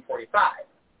 1945.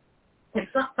 It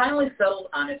finally settled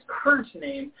on its current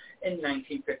name in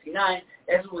 1959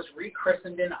 as it was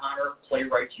rechristened in honor of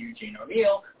playwright Eugene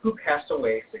O'Neill, who passed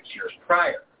away 6 years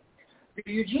prior. The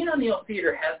Eugene O'Neill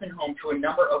Theater has been home to a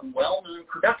number of well-known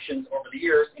productions over the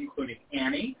years, including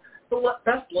Annie, The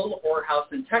Best Little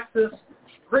Whorehouse in Texas,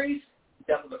 Grease,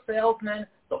 Death of a Salesman,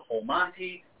 The Full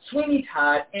Monty, Sweeney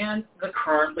Todd, and the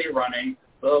currently running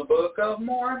The Book of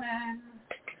Mormon.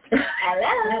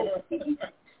 Hello.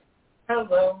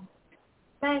 Hello.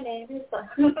 My name is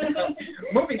Moving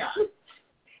on.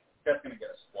 That's going to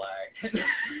get us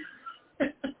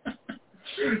flagged.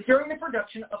 During the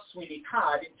production of Sweeney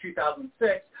Todd in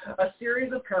 2006, a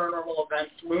series of paranormal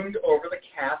events loomed over the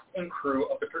cast and crew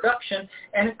of the production,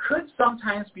 and it could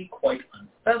sometimes be quite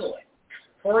unsettling.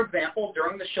 For example,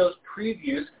 during the show's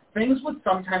previews, things would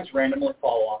sometimes randomly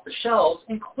fall off the shelves,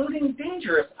 including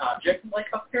dangerous objects like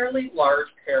a fairly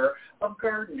large pair of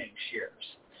gardening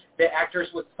shears. The actors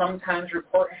would sometimes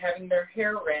report having their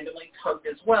hair randomly tugged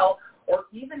as well, or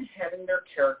even having their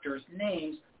characters'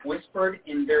 names whispered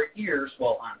in their ears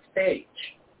while on stage.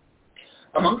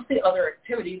 Amongst the other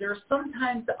activity, there is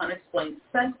sometimes the unexplained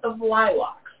scent of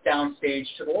lilacs downstage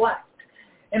to the left.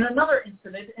 In another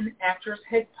incident, an actress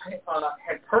had part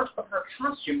of her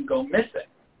costume go missing.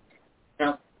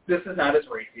 Now, this is not as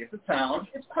racy as it sounds.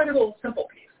 It's quite a little simple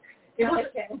piece.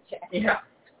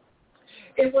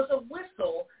 It was a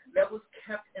whistle that was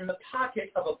kept in the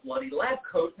pocket of a bloody lab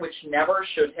coat, which never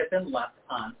should have been left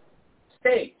on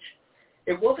stage.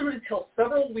 It wasn't until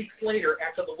several weeks later,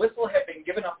 after the whistle had been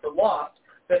given up for lost,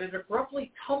 that it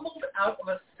abruptly tumbled out of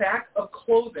a sack of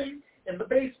clothing in the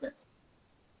basement.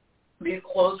 These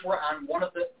clothes were on one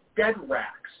of the dead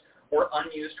racks where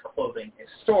unused clothing is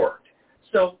stored.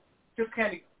 So just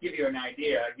kind of give you an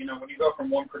idea, when you go from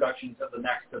one production to the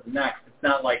next, it's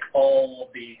not like all of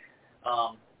the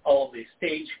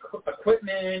stage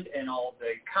equipment and all of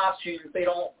the costumes, they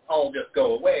don't all just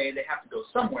go away. They have to go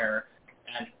somewhere,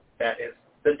 and that is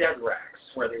the dead racks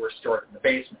where they were stored in the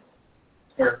basement,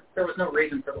 where there was no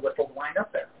reason for the whistle to wind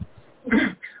up there.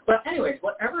 But anyways,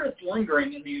 whatever is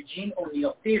lingering in the Eugene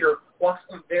O'Neill Theater walks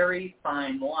a very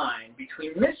fine line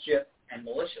between mischief and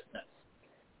maliciousness.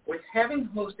 With having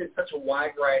hosted such a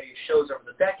wide variety of shows over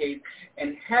the decades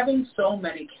and having so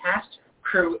many cast,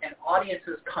 crew, and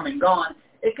audiences come and gone,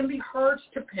 it can be hard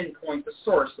to pinpoint the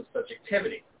source of such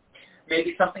activity.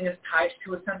 Maybe something is tied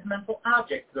to a sentimental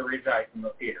object that resides in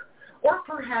the theater. Or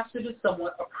perhaps it is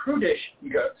somewhat a prudish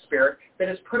spirit that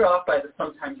is put off by the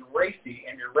sometimes racy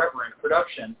and irreverent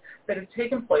production that has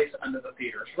taken place under the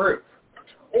theater's roof.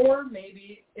 Or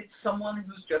maybe it's someone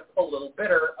who's just a little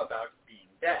bitter about being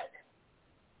dead.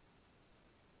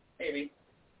 Maybe.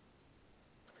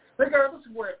 Regardless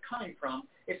of where it's coming from,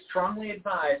 it's strongly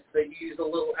advised that you use a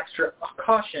little extra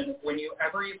caution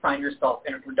whenever you find yourself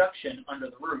in a production under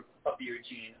the roof of the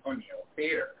Eugene O'Neill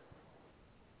Theater.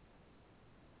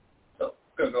 So,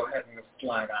 going to go ahead and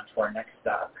slide on to our next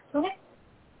stop. Okay.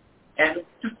 And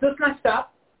just this next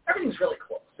stop, everything's really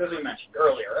close. As we mentioned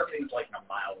earlier, everything's like in a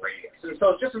mile radius. And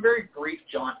so just a very brief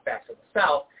jaunt back to the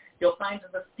south, you'll find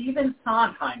the Stephen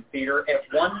Sondheim Theater at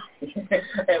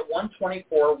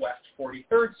 124 West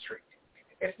 43rd Street.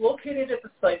 It's located at the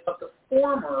site of the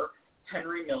former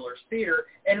Henry Miller's Theater,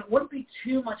 and it wouldn't be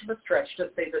too much of a stretch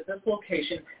to say that this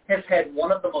location has had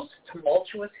one of the most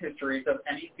tumultuous histories of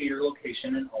any theater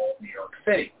location in all of New York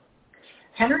City.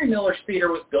 Henry Miller's Theater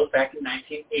was built back in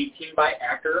 1918 by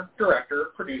actor,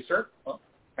 director, producer,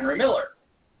 Henry Miller.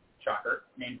 Shocker,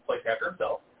 named place after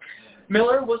himself.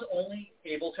 Miller was only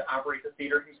able to operate the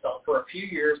theater himself for a few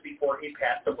years before he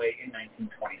passed away in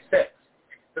 1926.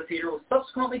 The theater was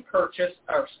subsequently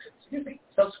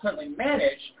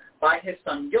managed by his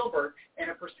son Gilbert, and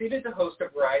it proceeded to host a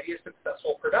variety of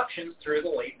successful productions through the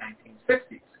late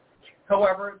 1960s.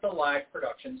 However, the live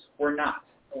productions were not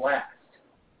the last.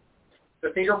 The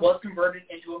theater was converted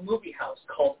into a movie house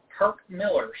called Park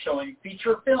Miller, showing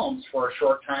feature films for a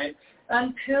short time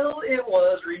until it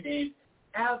was renamed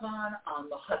Avon on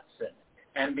the Hudson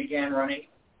and began running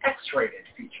X-rated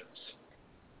features.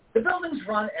 The building's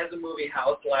run as a movie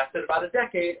house lasted about a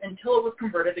decade until it was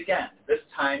converted again, this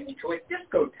time into a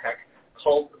discotheque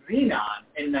called Xenon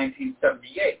in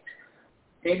 1978.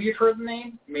 Maybe you've heard the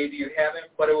name, maybe you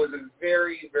haven't, but it was a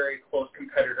very, very close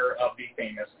competitor of the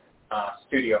famous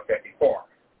Studio 54.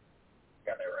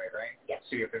 Got that right? Yes.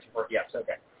 Studio 54, yes,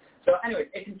 okay. So anyways,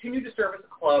 it continued to serve as a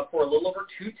club for a little over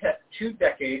two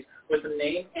decades, with the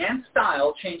name and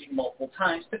style changing multiple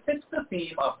times to fit the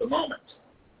theme of the moment.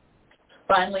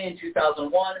 Finally, in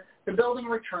 2001, the building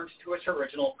returned to its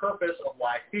original purpose of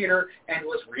live theater and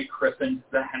was rechristened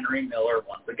the Henry Miller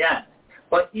once again.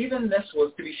 But even this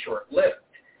was to be short-lived.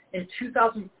 In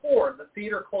 2004, the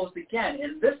theater closed again,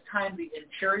 and this time the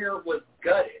interior was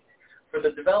gutted for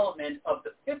the development of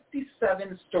the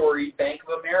 57-story Bank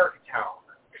of America Tower.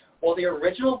 While the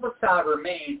original facade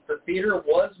remains, the theater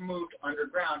was moved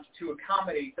underground to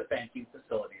accommodate the banking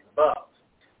facilities above.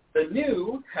 The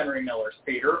new Henry Miller's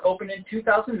Theater opened in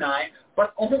 2009,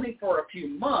 but only for a few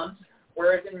months,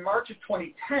 whereas in March of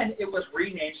 2010, it was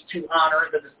renamed to honor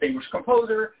the distinguished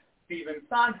composer, Stephen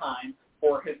Sondheim,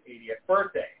 for his 80th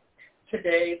birthday.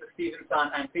 Today, the Stephen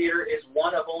Sondheim Theater is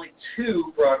one of only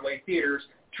 2 Broadway theaters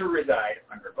to reside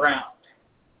underground.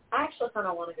 I actually kind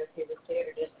of want to go see this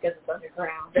theater just because it's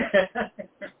underground.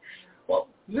 Well,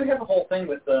 you have a whole thing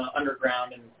with the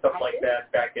underground and stuff like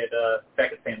that back at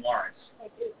St. Lawrence. I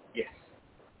do. Yes.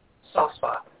 Soft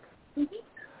spot. Mm-hmm.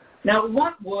 Now,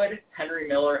 what would Henry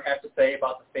Miller have to say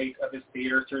about the fate of his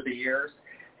theater through the years?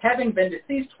 Having been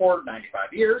deceased for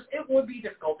 95 years, it would be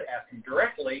difficult to ask him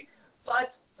directly,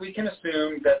 but we can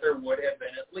assume that there would have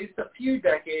been at least a few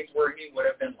decades where he would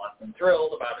have been less than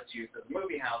thrilled about its use as a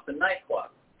movie house and nightclub.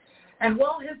 And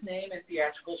while his name and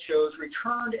theatrical shows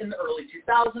returned in the early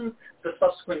 2000s, the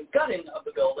subsequent gutting of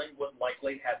the building would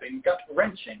likely have been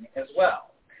gut-wrenching as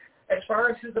well. As far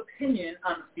as his opinion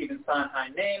on the Stephen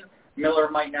Sondheim name, Miller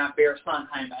might not bear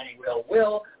Sondheim any ill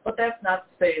will, but that's not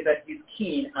to say that he's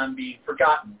keen on being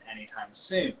forgotten anytime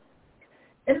soon.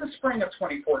 In the spring of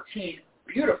 2014,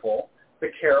 Beautiful, the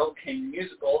Carole King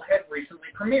musical, had recently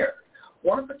premiered.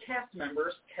 One of the cast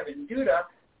members, Kevin Duda,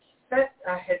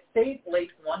 had stayed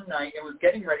late one night and was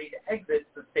getting ready to exit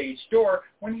the stage door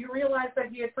when he realized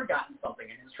that he had forgotten something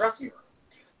in his dressing room.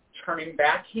 Turning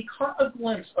back, he caught a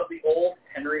glimpse of the old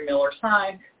Henry Miller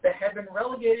sign that had been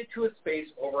relegated to a space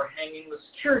overhanging the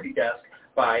security desk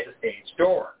by the stage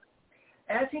door.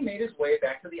 As he made his way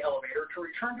back to the elevator to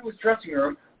return to his dressing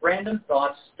room, random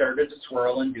thoughts started to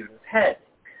swirl in Duda's head.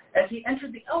 As he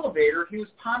entered the elevator, he was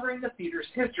pondering the theater's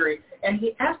history, and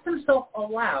he asked himself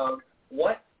aloud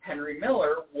what Henry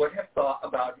Miller would have thought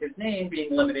about his name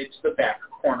being limited to the back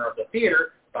corner of the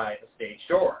theater by the stage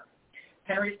door.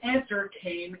 Henry's answer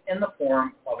came in the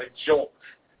form of a jolt.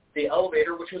 The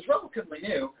elevator, which was relatively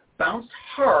new, bounced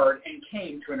hard and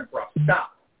came to an abrupt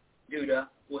stop. Duda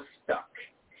was stuck.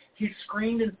 He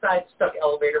screamed inside the stuck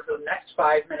elevator for the next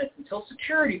 5 minutes until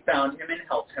security found him and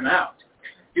helped him out.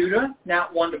 Duda,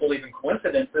 not one to believe in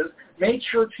coincidences, made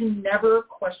sure to never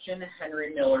question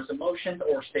Henry Miller's emotions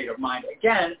or state of mind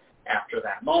again after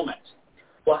that moment.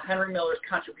 While Henry Miller's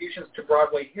contributions to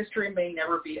Broadway history may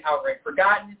never be outright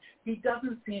forgotten, he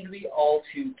doesn't seem to be all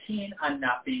too keen on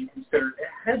not being considered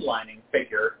a headlining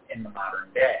figure in the modern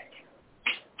day.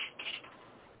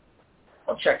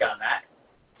 I'll check on that.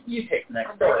 You take the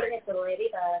next story. I'm looking at the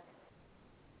ladybug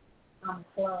on the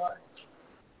floor.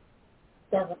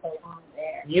 Doesn't belong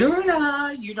there.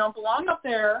 Una, you don't belong up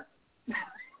there.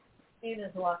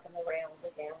 Una's walking the rails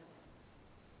again.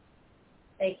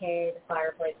 A.K.A. the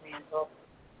fireplace mantle.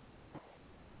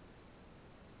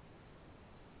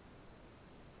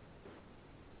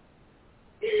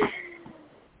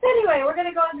 Anyway, we're going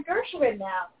to go on to Gershwin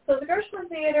now. So the Gershwin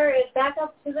Theater is back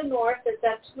up to the north. It's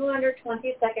at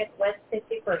 222nd West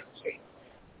 51st Street.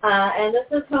 And this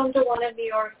is home to one of New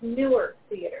York's newer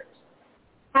theaters.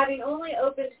 Having only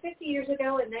opened 50 years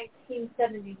ago in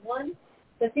 1971,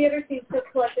 the theater seems to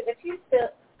have collected a few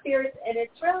spirits in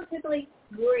its relatively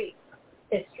brief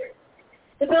history.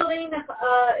 The building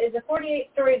is a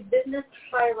 48-story business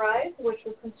high-rise, which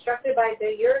was constructed by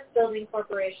the Uris Building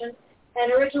Corporation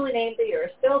and originally named the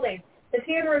Uris Building. The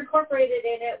theater incorporated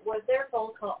in it was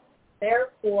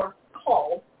therefore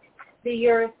called the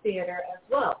Uris Theater as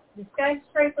well. The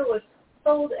skyscraper was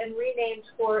sold and renamed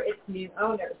for its new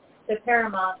owners, the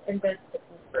Paramount Investment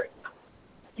Group.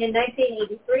 In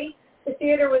 1983, the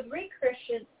theater was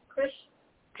rechristened.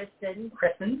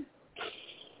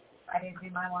 I didn't do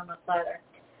my warm-up either.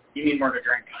 You need more to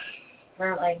drink.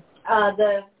 Apparently.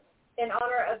 In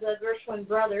honor of the Gershwin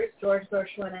brothers, George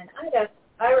Gershwin and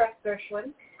Ira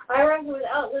Gershwin. Ira, who was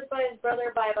outlived by his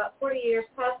brother by about 40 years,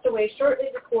 passed away shortly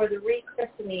before the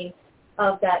rechristening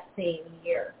of that same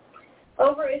year.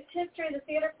 Over its history, the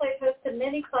theater played host to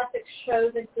many classic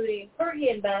shows, including Porgy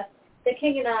and Bess, The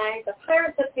King and I, The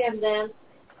Pirates of Penzance,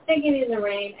 Singing in the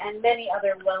Rain, and many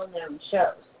other well-known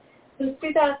shows. Since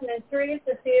 2003,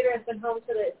 the theater has been home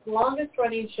to its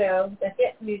longest-running show, the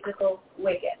hit musical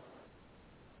Wicked.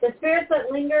 The spirits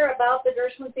that linger about the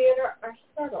Gershwin Theater are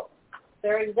subtle.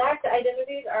 Their exact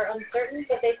identities are uncertain,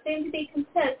 but they seem to be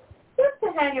content just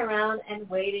to hang around and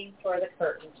waiting for the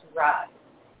curtain to rise.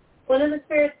 One of the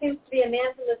spirits seems to be a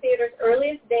man from the theater's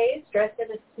earliest days, dressed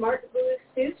in a smart blue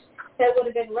suit that would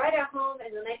have been right at home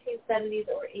in the 1970s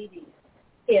or 80s.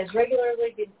 He has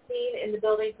regularly been seen in the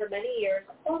building for many years,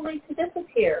 only to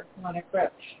disappear when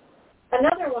approached.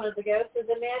 Another one of the ghosts is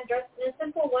a man dressed in a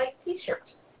simple white T-shirt.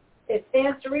 It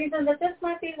stands to reason that this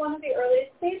might be one of the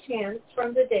earliest stagehands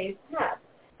from the days past.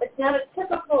 It's not a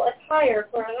typical attire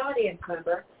for an audience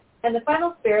member, and the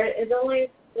final spirit is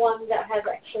only one that has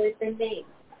actually been named.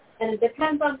 And it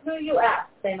depends on who you ask.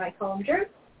 They might call him Drew,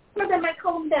 or they might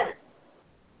call him Dennis.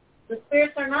 The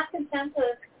spirits are not content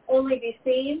to only be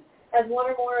seen, as one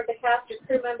or more of the cast or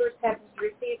crew members have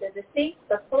received a distinct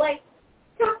but polite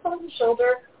tap on the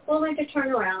shoulder, only to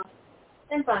turn around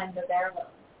and find that they're alone.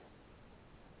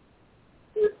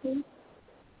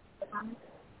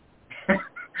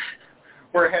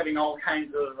 We're having all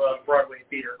kinds of Broadway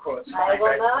theater quotes. I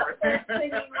will not start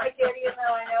singing like it, even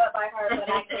though I know it by heart, but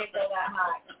I can't go that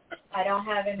high. I don't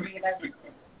have any even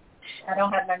I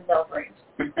don't have none bell range.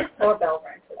 Or bell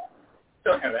range for that.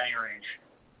 Don't have any range.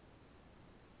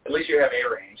 At least you have a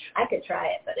range. I could try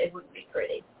it, but it wouldn't be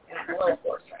pretty. And I'm a little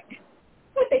forced right now.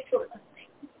 What a big tour.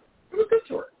 It was a good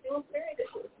tour. It was a very good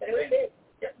tour, but it was big.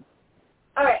 Yep.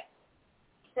 All right.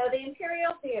 So the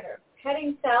Imperial Theater.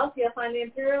 Heading south, you'll find the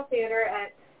Imperial Theater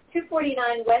at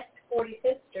 249 West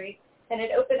 45th Street, and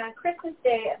it opened on Christmas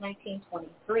Day of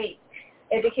 1923.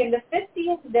 It became the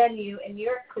 50th venue in New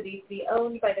York City to be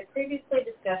owned by the previously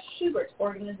discussed Schubert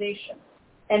organization.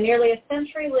 And nearly a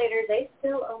century later, they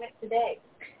still own it today.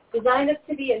 Designed up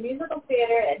to be a musical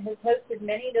theater, it has hosted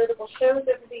many notable shows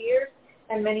over the years,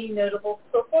 and many notable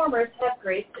performers have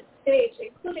graced its stage,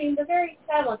 including the very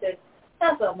talented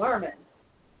Ethel Merman.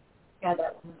 God,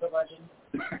 that woman's a legend.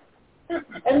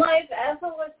 In life,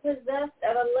 Ethel was possessed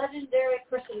of a legendary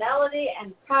personality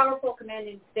and powerful,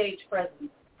 commanding stage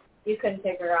presence. You couldn't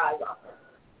take her eyes off her.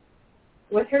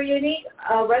 With her unique,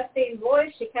 arresting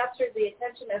voice, she captured the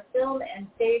attention of film and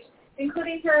stage,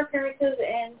 including her appearances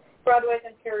in Broadway's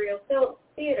Imperial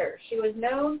Theater. She was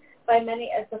known by many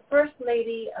as the First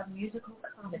Lady of musical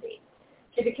comedy.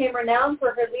 She became renowned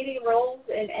for her leading roles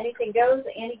in Anything Goes,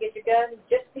 Annie Get Your Gun,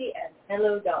 Gypsy, and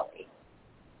Hello, Dolly.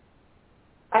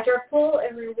 After a full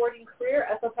and rewarding career,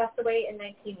 Ethel passed away in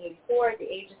 1984 at the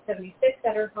age of 76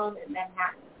 at her home in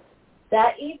Manhattan.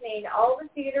 That evening, all the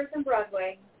theaters in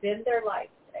Broadway dimmed their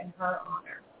lights in her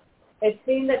honor. It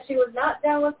seemed that she was not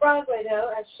done with Broadway,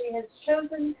 though, as she has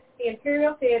chosen the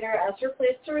Imperial Theater as her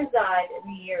place to reside in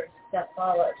the years that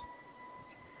followed.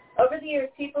 Over the years,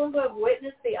 people who have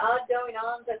witnessed the odd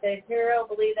going-ons at the Imperial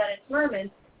believe that it's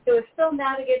Merman who is still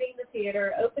navigating the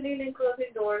theater, opening and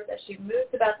closing doors as she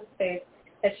moves about the space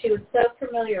that she was so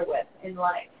familiar with in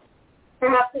life.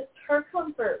 Perhaps it's her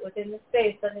comfort within the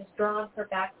space that has drawn her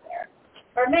back there.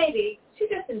 Or maybe she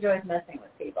just enjoys messing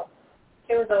with people.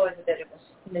 She was always a bit of a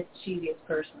mischievous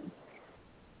person.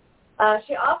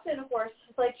 She often, of course,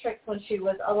 played tricks when she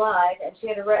was alive, and she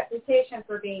had a reputation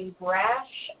for being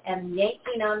brash and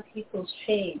yanking on people's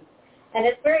chains. And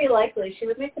it's very likely she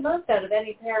would make the most out of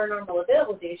any paranormal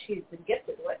ability she's been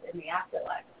gifted with in the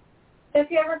afterlife. So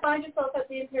if you ever find yourself at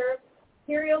the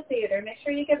Imperial Theater, make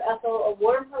sure you give Ethel a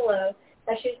warm hello,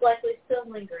 as she's likely still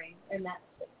lingering in that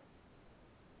space.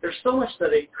 There's so much that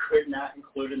they could not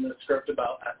include in the script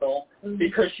about Ethel,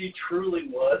 because she truly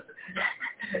was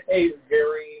a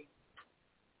very,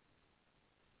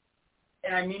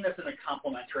 and I mean this in a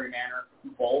complimentary manner,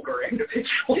 vulgar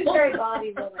individual. She's a very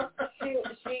body woman. She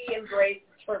embraced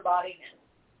her bodiness.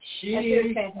 She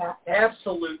was fantastic.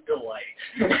 Absolute delight.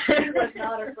 She was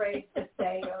not afraid to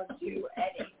say or do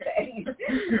anything.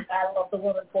 I love the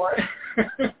woman for it.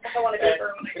 I want to give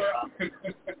her when I grow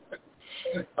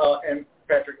up. And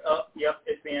Patrick, yep,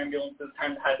 it's the ambulance. It's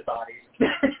time to hide the bodies.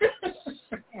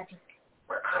 Patrick,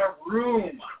 we're out of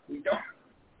room.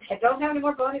 I don't have any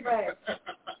more body bags.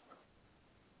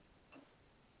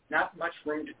 Not much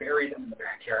room to bury them in the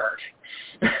backyard.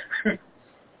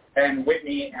 And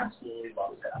Whitney absolutely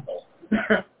loves Ethel.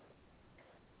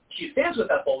 She stands with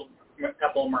Ethel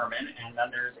Merman, and then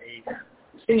there's a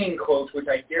singing quote which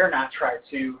I dare not try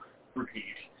to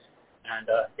repeat. And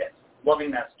yes,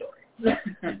 loving that story.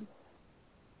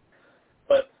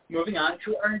 But moving on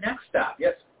to our next stop.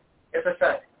 Yes, as I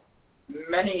said,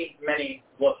 many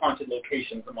haunted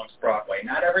locations amongst Broadway.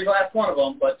 Not every last one of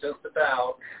them, but just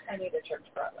about. I need a church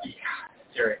Broadway. Yeah,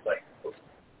 seriously.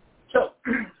 So,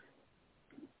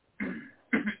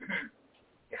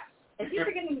 yes. If you're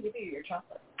forgetting to give you your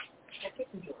chocolate, I'll take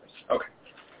some yours. Okay.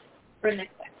 For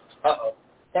next time. Uh-oh.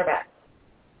 They're back.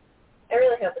 I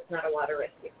really hope it's not a water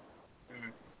rescue.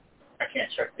 I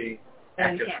can't check the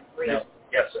And you can't read. No.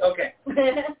 Yes, okay.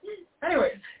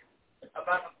 Anyways,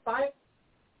 about a 5...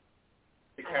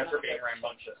 The cats are being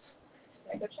rambunctious.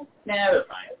 Should I go check? Nah, they're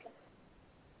fine. Okay.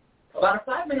 About a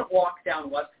 5-minute walk down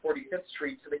West 45th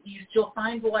Street to the east, you'll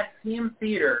find the Lyceum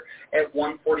Theater at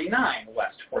 149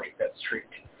 West 45th Street.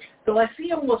 The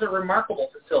Lyceum was a remarkable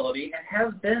facility and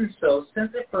has been so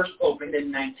since it first opened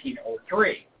in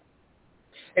 1903.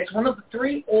 It's one of the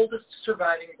 3 oldest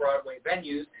surviving Broadway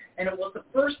venues, and it was the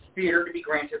first theater to be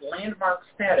granted landmark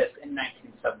status in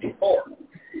 1974.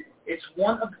 It's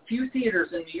one of the few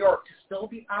theaters in New York to still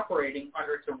be operating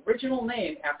under its original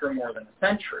name after more than a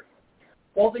century.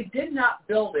 While they did not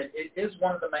build it, it is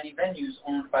one of the many venues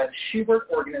owned by the Schubert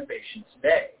organization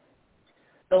today.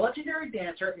 The legendary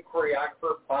dancer and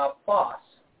choreographer Bob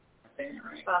Fosse, am I saying it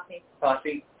right?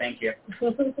 Fosse, thank you.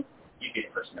 You'd be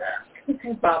the person to ask.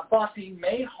 Bob Fosse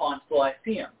may haunt the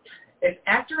Lyceum, if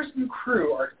actors and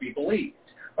crew are to be believed.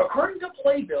 According to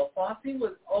Playbill, Fosse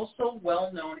was also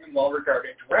well-known and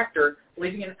well-regarded director,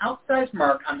 leaving an outsized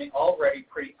mark on the already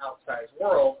pretty outsized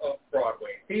world of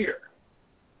Broadway theater.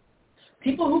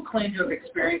 People who claim to have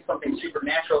experienced something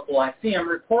supernatural at the Lyceum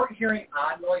report hearing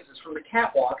odd noises from the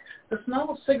catwalk, the smell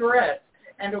of cigarettes,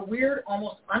 and a weird,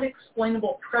 almost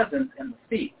unexplainable presence in the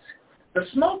seats. The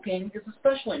smoking is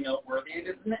especially noteworthy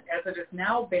as it is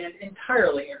now banned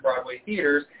entirely in Broadway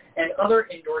theaters and other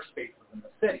indoor spaces in the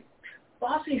city.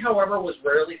 Fosse, however, was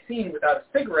rarely seen without a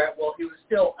cigarette while he was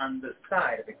still on this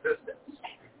side of existence.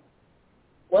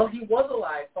 While he was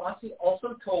alive, Fosse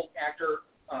also told actor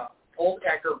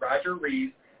Roger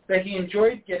Reeves that he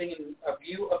enjoyed getting a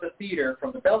view of the theater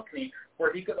from the balcony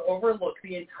where he could overlook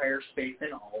the entire space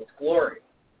in all its glory.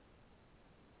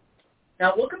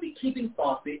 Now, what could be keeping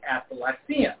Fosse at the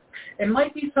Lyceum? It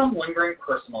might be some lingering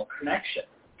personal connection.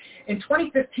 In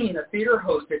 2015, the theater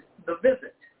hosted The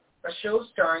Visit, a show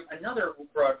starring another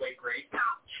Broadway great,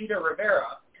 Chita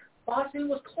Rivera. Fosse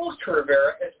was close to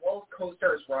Rivera, as well as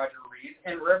co-stars Roger Reeves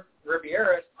and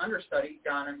Rivera's understudy,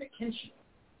 Donna McKinchy.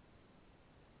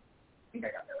 I think I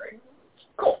got that right.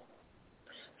 Cool.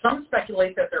 Some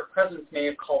speculate that their presence may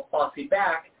have called Fosse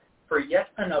back for yet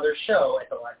another show at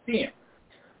the Lyceum.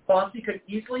 Fosse could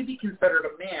easily be considered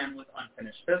a man with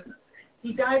unfinished business.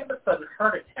 He died of a sudden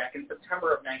heart attack in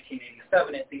September of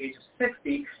 1987 at the age of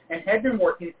 60 and had been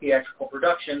working theatrical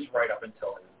productions right up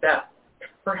until his death.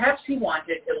 Perhaps he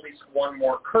wanted at least one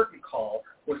more curtain call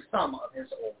with some of his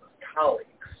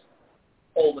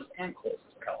oldest and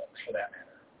closest colleagues for that matter.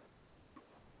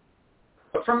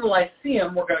 But from the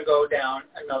Lyceum, we're going to go down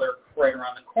another right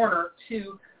around the corner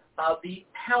to the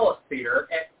Palace Theater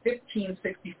at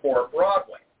 1564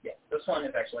 Broadway. Yeah, this one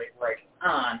is actually right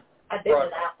on I've been Broadway.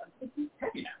 to that one. Have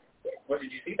you now? Yeah. What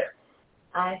did you see there?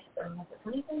 Was it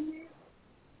anything there?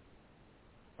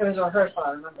 It was a rehearsal,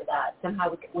 I remember that.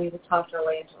 Somehow we would talk our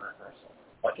way into rehearsal.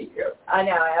 Lucky you. I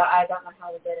know, I don't know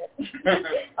how we did it.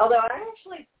 Although I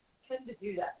actually tend to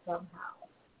do that somehow.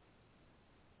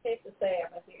 Safe to say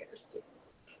I'm a theater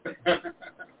student.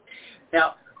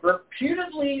 Now,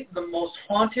 reputedly the most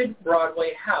haunted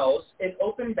Broadway house, it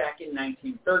opened back in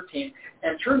 1913,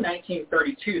 and through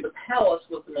 1932, the Palace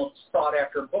was the most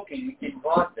sought-after booking in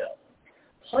vaudeville.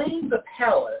 Playing the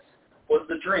Palace was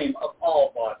the dream of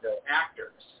all vaudeville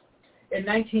actors. In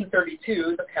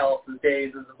 1932, the Palace's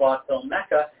days as a vaudeville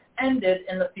mecca ended,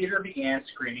 and the theater began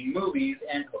screening movies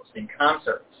and hosting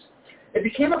concerts. It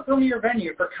became a premier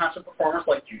venue for concert performers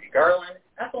like Judy Garland,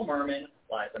 Ethel Merman,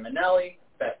 Liza Minnelli,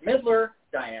 Bette Midler,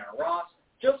 Diana Ross,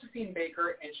 Josephine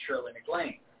Baker, and Shirley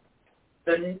MacLaine.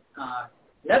 The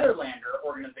Netherlander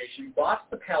organization bought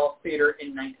the Palace Theater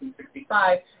in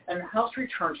 1965, and the house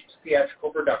returned to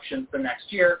theatrical productions the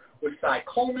next year with Cy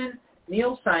Coleman,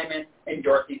 Neil Simon, and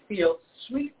Dorothy Field's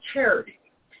Sweet Charity,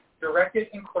 directed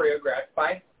and choreographed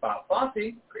by Bob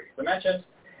Fosse, previously mentioned,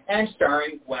 and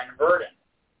starring Gwen Verdon.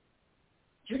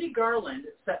 Judy Garland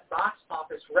set box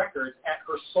office records at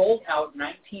her sold-out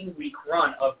 19-week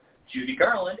run of Judy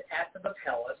Garland at the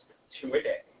Palace 2 a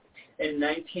day in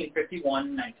 1951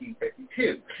 and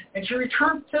 1952, and she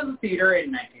returned to the theater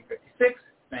in 1956,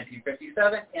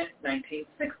 1957, and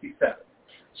 1967.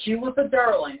 She was the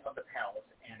darling of the Palace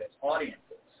and its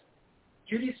audiences.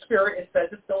 Judy's spirit is said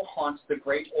to still haunt the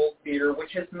great old theater,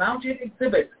 which has mounted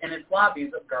exhibits in its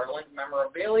lobbies of Garland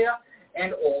memorabilia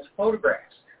and old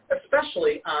photographs,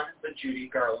 especially on the Judy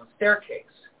Garland staircase.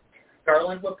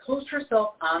 Garland would post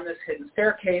herself on this hidden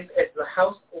staircase as the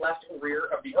house left rear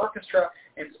of the orchestra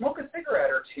and smoke a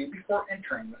cigarette or two before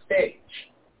entering the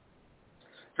stage.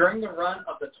 During the run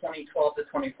of the 2012 to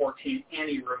 2014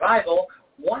 Annie revival,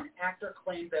 one actor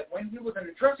claimed that when he was in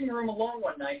the dressing room alone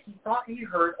one night, he thought he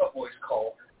heard a voice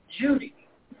call Judy.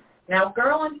 Now,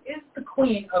 Garland is the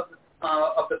queen of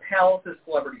the Palace's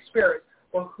celebrity spirits,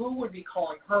 but who would be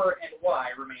calling her and why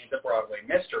remains a Broadway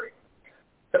mystery.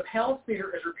 The Palace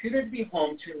Theater is reputed to be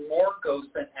home to more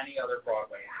ghosts than any other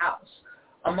Broadway house.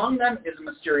 Among them is a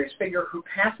mysterious figure who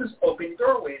passes open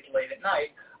doorways late at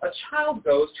night, a child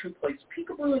ghost who plays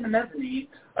peekaboo in the mezzanine,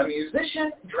 a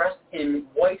musician dressed in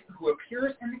white who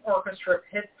appears in the orchestra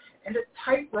pit, and a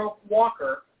tightrope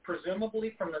walker,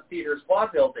 presumably from the theater's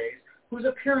vaudeville days, whose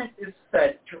appearance is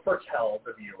said to foretell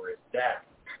the viewer's death.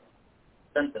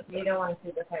 You don't want to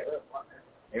see the tightrope walker.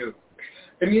 No.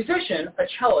 The musician, a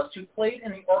cellist who played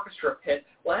in the orchestra pit,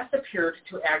 last appeared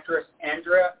to actress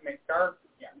Andrea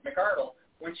McArdle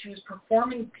when she was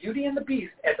performing Beauty and the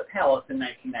Beast at the Palace in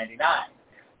 1999.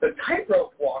 The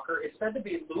tightrope walker is said to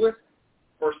be Louis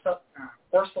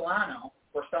Borsellino,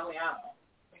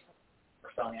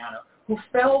 who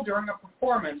fell during a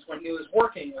performance when he was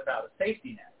working without a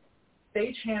safety net.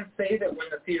 Stagehands say that when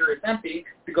the theater is empty,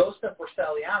 the ghost of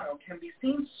Borsellino can be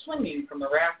seen swinging from the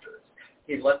rafters.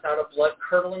 He lets out a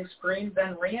blood-curdling scream,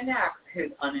 then reenacts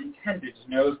his unintended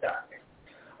nosedive.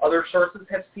 Other sources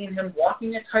have seen him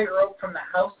walking a tightrope from the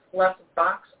house-left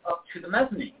box up to the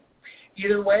mezzanine.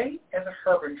 Either way, as a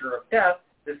harbinger of death,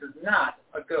 this is not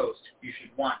a ghost you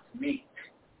should want to meet.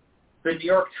 The New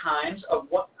York Times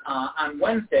on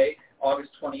Wednesday, August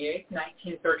 28,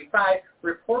 1935,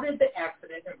 reported the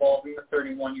accident involving the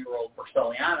 31-year-old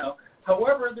Borsellino.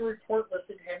 However, the report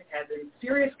listed him as in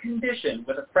serious condition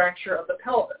with a fracture of the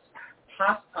pelvis,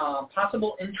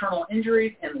 possible internal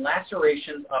injuries, and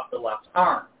lacerations of the left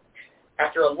arm.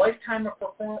 After a lifetime of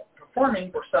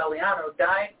performing, Borsellino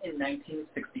died in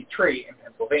 1963 in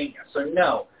Pennsylvania. So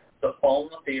no, the fall in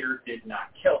the theater did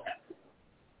not kill him.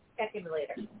 Check him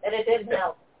later. And it didn't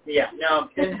help. Yeah, no,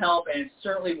 it didn't help, and it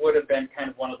certainly would have been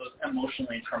kind of one of those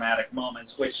emotionally traumatic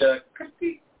moments, which could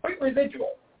be quite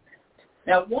residual.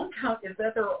 Now, one count is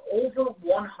that there are over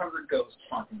 100 ghosts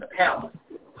haunting the palace.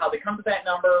 How they come to that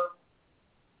number,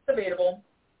 debatable.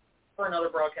 For another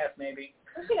broadcast, maybe.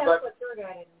 We should ask what tour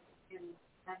guide in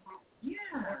Manhattan. Yeah,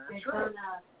 it's sure. on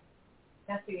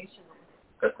investigation.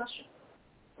 Good question.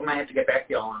 We might have to get back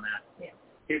to y'all on that. Yeah.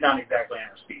 He's not exactly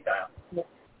on our speed dial. Yeah.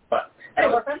 But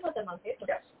anyway, we're friends with him on Facebook.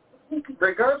 Yes.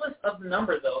 Regardless of the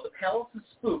number, though, the palace's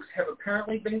spooks have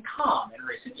apparently been calm in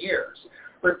recent years.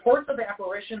 Reports of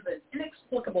apparitions and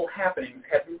inexplicable happenings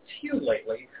have been few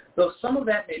lately, though some of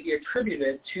that may be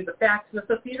attributed to the fact that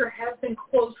the theater has been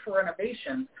closed for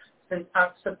renovations since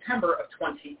September of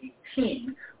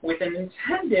 2018, with an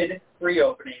intended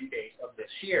reopening date of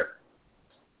this year.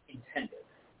 Intended.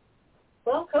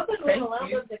 Well, COVID wouldn't allow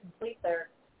them to complete their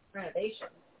renovation.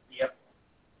 Yep.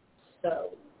 So.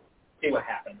 See what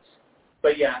happens.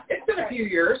 But yeah, it's been a few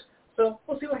years, so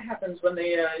we'll see what happens when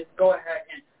they go ahead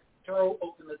and throw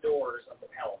open the doors of the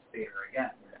Palace Theater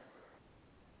again.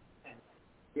 And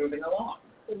moving along.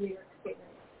 The New York City.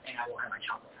 And I will have my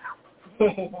chocolate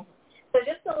out. So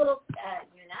just a little,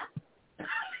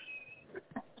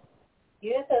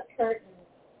 Una says curtain.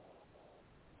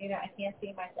 I can't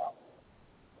see myself.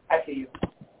 I see you.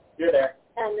 You're there.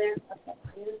 And there's, okay,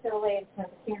 I'm just going to lay in front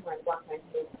of the camera and block my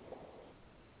face.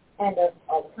 And of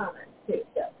all the comments, too,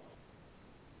 so.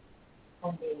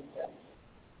 I'm being judged.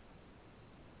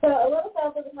 So a little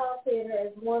south of the Palace Theater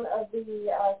is one of the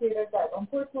theaters that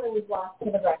unfortunately was lost to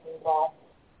the wrecking ball.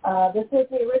 This was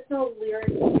the original Lyric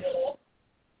Theater,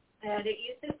 and it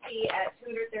used to be at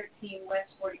 213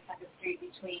 West 42nd Street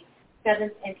between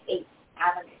 7th and 8th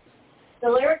Avenue. The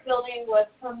Lyric building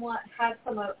had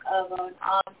some of an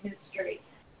odd history.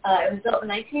 It was built in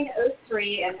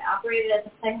 1903 and operated as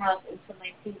a playhouse until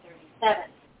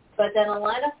 1937. But then a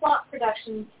line of flop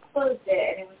productions closed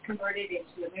it, and it was converted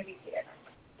into a movie theater.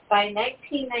 By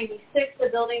 1996, the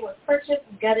building was purchased,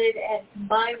 gutted, and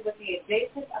combined with the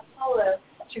adjacent Apollo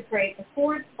to create the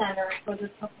Ford Center for the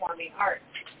Performing Arts.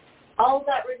 All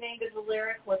that remained of the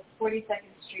Lyric was the 42nd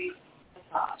Street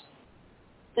facade.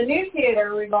 The new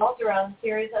theater revolved around a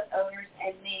series of owners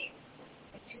and names.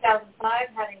 In 2005,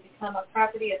 having become a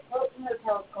property of Hilton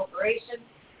Hotels Corporation,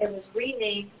 it was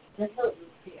renamed the Hilton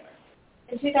Theater.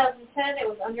 In 2010, it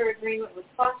was under agreement with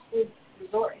Foxwoods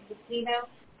Resort and Casino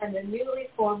and the newly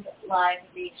formed Live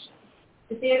Nation.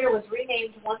 The theater was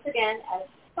renamed once again as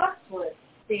Foxwoods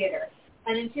Theater,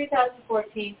 and in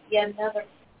 2014, yet another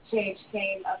change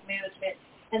came of management,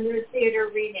 and the theater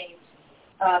renamed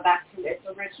back to its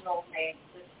original name,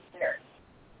 the theater.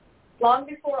 Long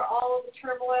before all of the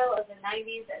turmoil of the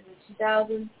 90s and the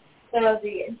 2000s, so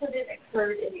the incident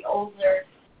occurred in the Old Lyric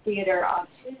Theater on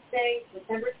Tuesday,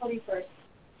 December 21st,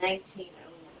 1909.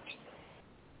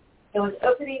 It was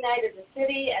opening night of the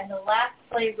city and the last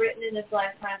play written in his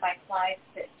lifetime by Clyde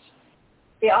Fitch.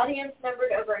 The audience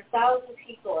numbered over 1,000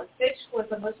 people, and Fitch was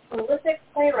the most prolific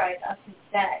playwright of his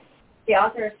day. The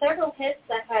author of several hits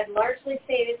that had largely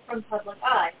faded from public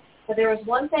eye, but there was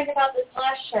one thing about this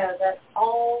last show that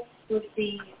all would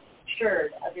be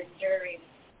assured of enduring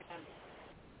memory.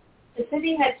 The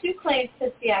city had two claims to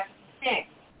theatrical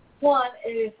fame. One,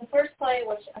 it is the first play in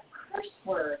which a curse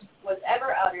word was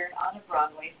ever uttered on a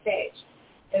Broadway stage.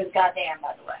 It was goddamn,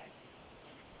 by the way.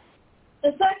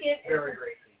 The second Very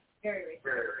racy. Very racy.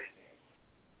 Very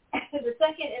racy. The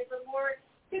second is the more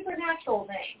supernatural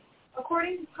vein.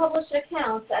 According to published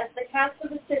accounts, as the cast of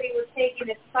the city was taking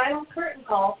its final curtain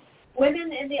call,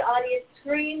 women in the audience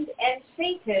screamed and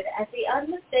fainted at the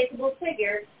unmistakable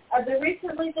figure of the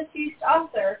recently deceased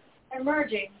author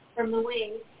emerging from the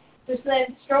wings, who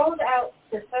then strolled out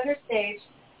to center stage,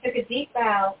 took a deep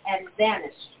bow, and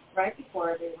vanished right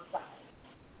before everyone saw it.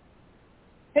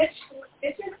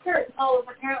 Fitch's curtain call was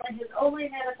apparently his only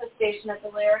manifestation of the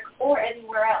lyric or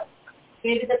anywhere else.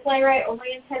 Maybe the playwright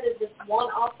only intended this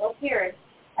one-off appearance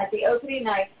at the opening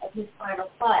night of his final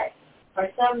play, or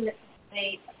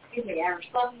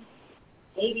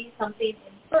maybe something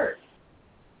inferred.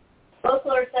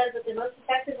 Folklore says that the most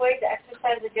effective way to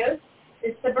exorcise a ghost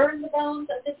is to burn the bones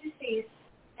of the deceased,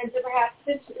 and to perhaps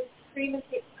Finch's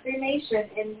cremation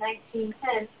in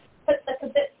 1910 put the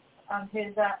kabitz on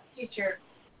his future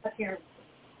appearance.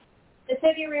 The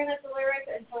city ran up the lyric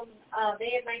until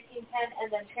May of 1910 and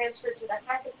then transferred to the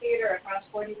Haunted Theater across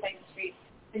 42nd Street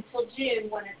until June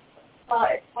when it saw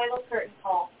its final curtain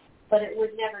call, but it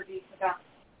would never be forgotten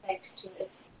thanks to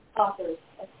its author's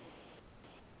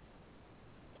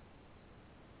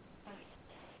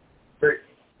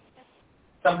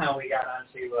Somehow we got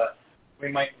onto,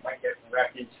 we might get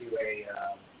wrapped into a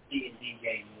D&D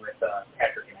game with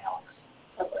Patrick and Alex.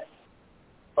 Oh boy.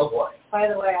 Oh boy. By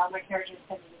the way, all my characters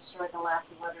tend to destroy the last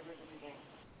letters in the game.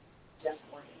 Just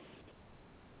warning.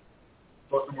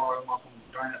 Welcome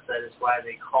to join us. That is why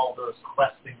they call those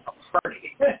questing a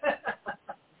party.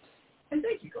 And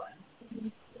thank you,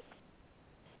 Glenn.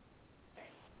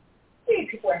 Hey,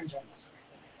 people are enjoying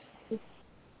this.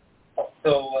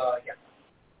 So, yeah.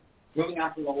 Moving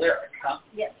on from the lyric, huh?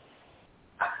 Yes.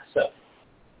 So,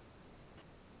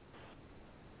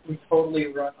 we totally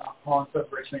run a Haunts of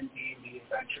Richmond D&D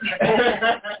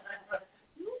adventure.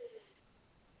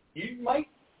 You might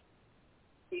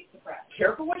be surprised.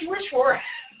 Careful what you wish for.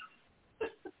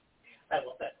 I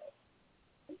love that.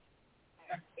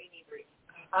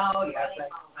 Oh, yes,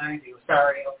 I do.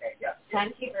 Sorry. Okay, yes.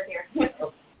 Timekeeper here. We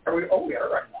are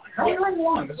running long. How are we running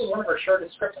long? This is one of our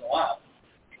shortest scripts in a while.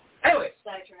 Anyways.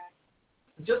 Sidetrack.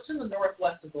 Just in the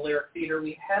northwest of the Lyric Theater,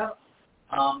 we have,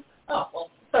 it's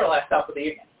our last stop of the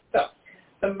evening. So,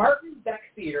 the Martin Beck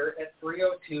Theater at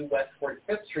 302 West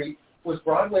 45th Street was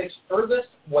Broadway's furthest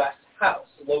west house,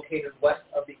 located west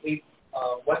of the 8th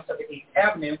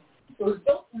Avenue. It was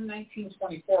built in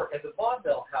 1924 as a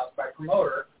vaudeville house by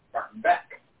promoter Martin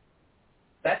Beck.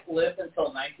 Beck lived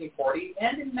until 1940,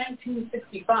 and in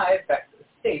 1965, Beck's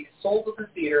estate sold the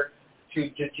theater to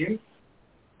Jansen.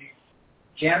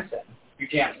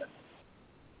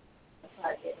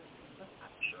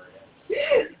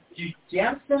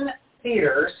 Jansen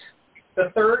Theaters,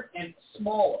 the third and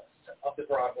smallest of the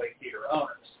Broadway theater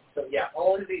owners. So yeah,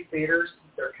 all of these theaters,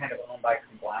 they're kind of owned by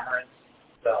conglomerates.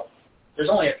 So there's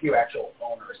only a few actual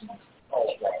owners amongst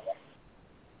all of Broadway.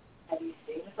 Have you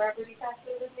seen the property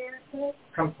taxes in there?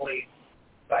 Complete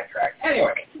sidetrack.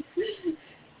 Anyway,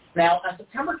 now on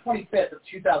September 25th of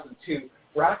 2002,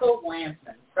 Rocco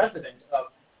Lansman, president of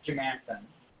Jansen,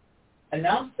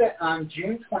 announced that on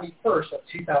June 21st of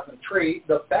 2003,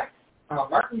 the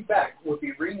Martin Beck would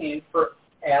be renamed for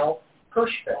Al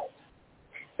Hirschfeld,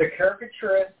 the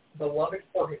caricaturist beloved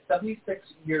for his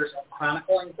 76 years of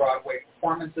chronicling Broadway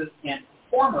performances and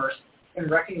performers in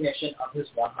recognition of his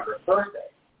 100th birthday.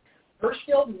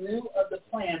 Hirschfeld knew of the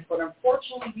plan, but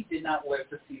unfortunately he did not live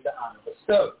to see the honor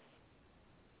bestowed.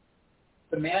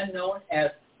 The man known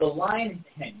as the Lion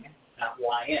King, not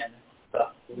Lion,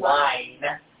 the Lion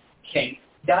King,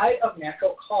 died of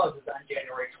natural causes on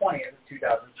January 20th of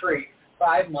 2003,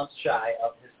 5 months shy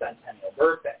of his centennial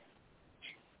birthday.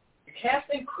 The cast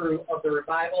and crew of the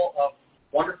revival of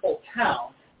Wonderful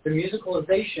Town, the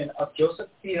musicalization of Joseph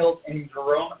Field and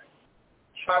Jerome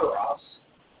Chateroff's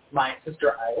My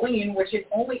Sister Eileen, which had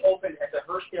only opened at the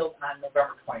Hirschfeld on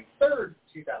November 23rd,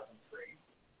 2003,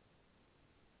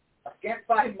 a scant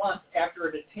 5 months after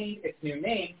it attained its new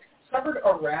name, suffered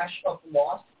a rash of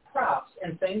lost props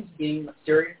and things being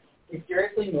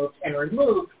mysteriously moved and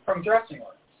removed from dressing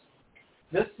rooms.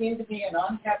 This seemed to be an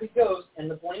unhappy ghost,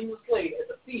 and the blame was laid at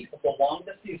the feet of the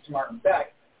long-deceased Martin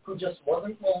Beck, who just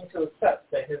wasn't willing to accept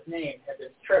that his name had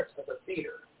been stripped of the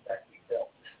theater that he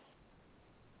built.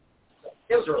 So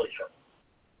it was really short.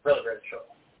 Really, really short.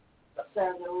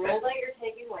 So the rule that you're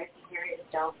taking away from here is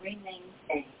don't rename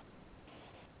things.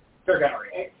 They're going to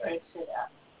rename things. It takes it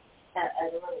up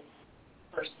as a little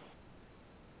person.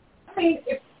 I mean,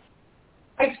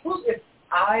 I suppose if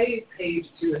I paid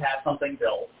to have something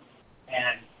built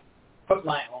and put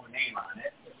my own name on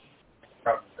it, which I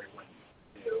probably wouldn't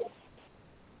do,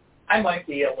 I might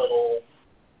be a little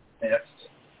miffed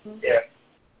if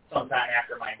sometime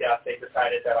after my death they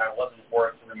decided that I wasn't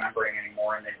worth remembering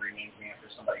anymore and they renamed me after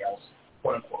somebody else,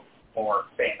 quote-unquote, more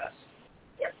famous.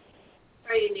 Yep.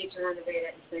 Or you need to renovate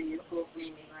it and so you hold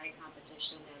naming right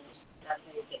competition, and that's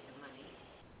how you get your money.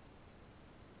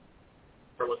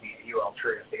 We're looking at you,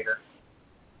 Altria Theater.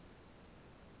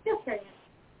 Yes, sir.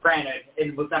 Granted,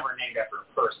 it was never named after a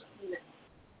person. No.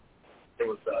 It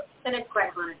was and it's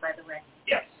quite haunted, by the way.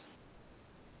 Yes.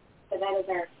 So that is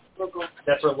our local.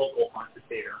 That's our local haunted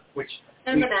theater, which.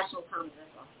 And the National Haunted as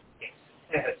well. Yes,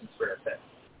 it has some spirit there.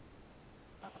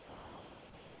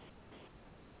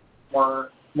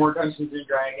 More Dungeons and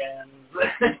Dragons.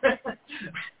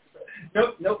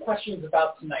 No questions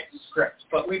about tonight's script,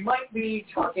 but we might be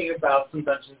talking about some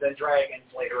Dungeons and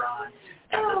Dragons later on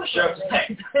after the show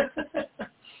tonight.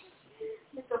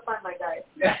 Let's go find my dice.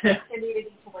 I need a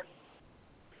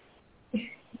D20.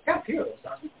 Got a few of those,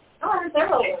 huh? Oh, there's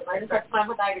several of them. I just have to find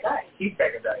my bag of dice. Keep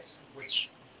bag of dice. Which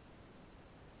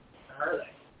are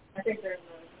they? I think they're in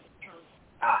the trunk.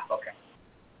 Ah, okay.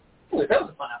 Ooh, that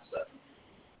was a fun episode.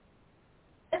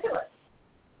 Yes, it was.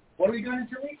 What are we doing in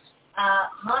 2 weeks?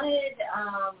 Haunted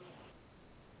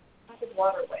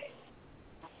Waterway.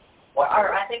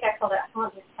 Or I think I called it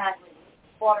Haunted Paddling.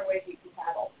 Waterways you can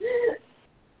paddle.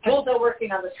 I'm still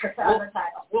working on the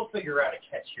title. We'll figure out a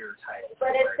catchier title.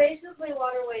 But it's basically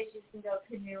waterways you can go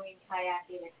canoeing,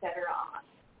 kayaking, etc. on.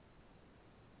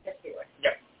 Just do it.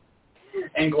 Yep.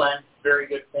 And Glenn, very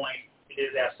good point. It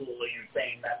is absolutely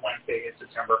insane that Wednesday is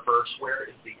September 1st. Where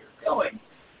is the year going?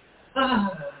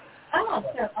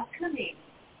 So upcoming.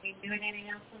 We doing any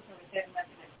announcements or we saving that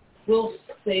tonight? We'll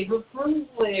save it for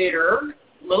later.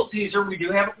 Little teaser. We do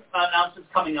have announcements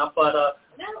coming up, but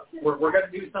we're going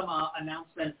to do some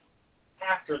announcements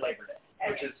after Labor Day,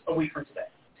 which is a week from today,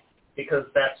 because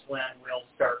that's when we'll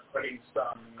start putting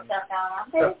some stuff out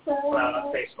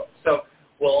on Facebook. So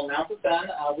we'll announce it then.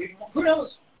 Who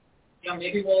knows?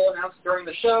 Maybe we'll announce it during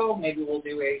the show. Maybe we'll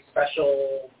do a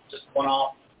special, just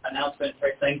one-off announcement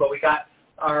type thing. But we got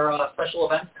our special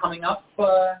events coming up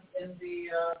over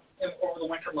the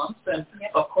winter months, and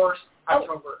of course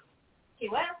October.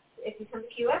 QS. If you come to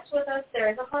QS with us, there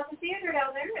is a haunted theater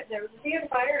down there. If there was a theater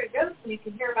fire and ghosts, and you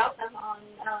can hear about them on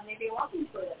maybe a walking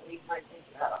tour that we might think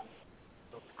about.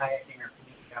 So kayaking or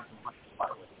canoeing down some Haunted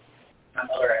Broadway. On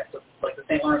other aspects, like the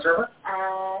St. Lawrence River?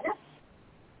 No.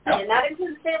 No? And that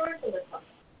includes St. Lawrence in this one.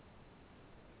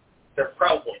 There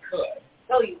probably could.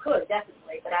 Oh, you could,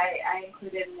 definitely, but I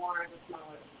included more of the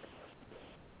smaller.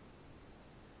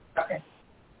 Okay.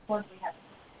 Ones we have.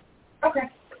 Okay.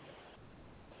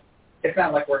 It's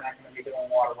not like we're not going to be doing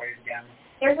waterways again.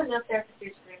 There's enough there for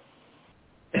 2 scripts.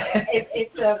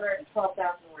 It's over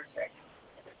 12,000 words right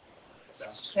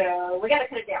now. So we got to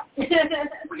cut it down.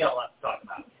 We got a lot to talk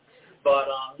about. But,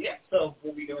 so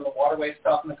we'll be doing the waterway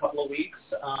stuff in a couple of weeks.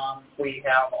 We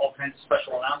have all kinds of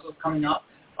special announcements coming up.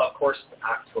 Of course,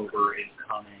 October is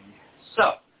coming.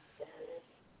 So,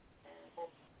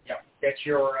 get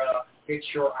your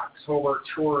October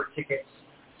tour tickets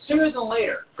sooner than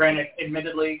later. Granted,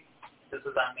 admittedly, this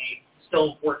is on me.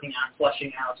 Still working on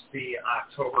fleshing out the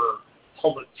October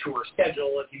public tour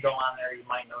schedule. If you go on there, you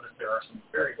might notice there are some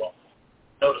very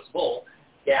noticeable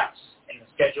gaps in the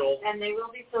schedule. And they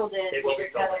will be filled in.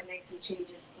 We've got to make some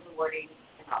changes to the wording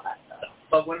and all that stuff.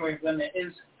 But when it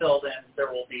is filled in,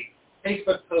 there will be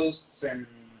Facebook posts and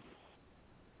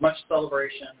much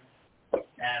celebration,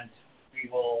 and we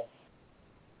will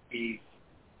be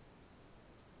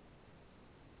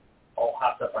all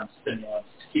hopped up on stimulants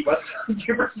to keep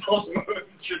ourselves moving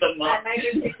through the month. I might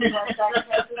just take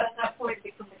at that point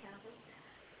become the campus.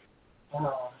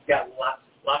 Got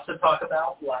lots to talk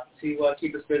about, lots to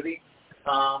keep us busy.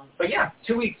 But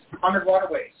 2 weeks, 100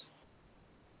 Waterways.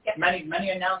 Yep. Many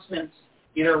announcements,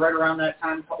 either right around that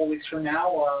time, a couple weeks from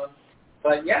now.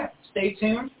 But stay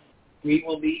tuned. We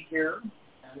will be here,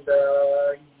 and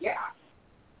I'm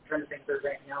trying to think if there's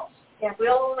anything else. Yeah,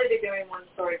 we'll only be doing one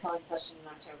storytelling session in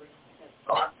October.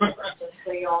 Just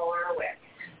so you all are aware.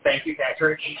 Thank you,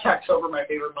 Patrick. October, my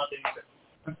favorite month in Easter.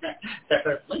 That's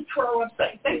a link to our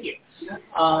website. Thank you.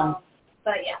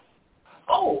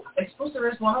 Oh, I suppose there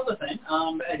is one other thing.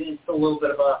 And it's a little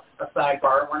bit of a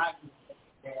sidebar. We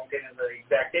won't get into the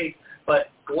exact date. But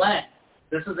Glenn,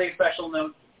 this is a special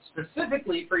note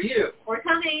specifically for you. We're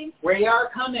coming. We are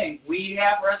coming. We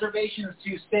have reservations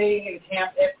to stay and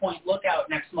camp at Point Lookout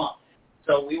next month.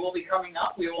 So we will be coming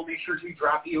up. We will make sure to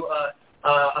drop you a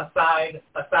side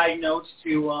note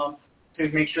to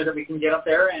make sure that we can get up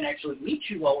there and actually meet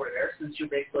you while we're there, since you're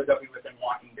basically going to be within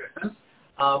walking distance.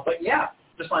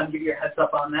 Just wanted to give you a heads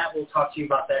up on that. We'll talk to you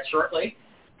about that shortly.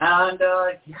 And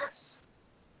yes.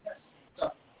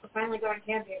 So, we're finally going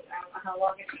camping. I don't know how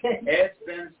long it's been. It's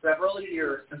been several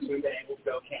years since we've been able to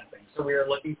go camping, so we are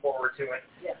looking forward to it.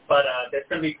 Yes. But that's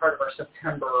going to be part of our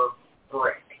September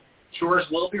break. Tours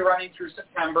will be running through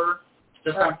September,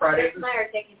 just on Fridays. Chris and I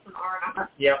are taking some R&R.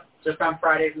 Yep, just on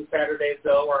Fridays and Saturdays,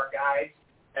 though. Our guides,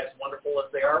 as wonderful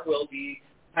as they are, will be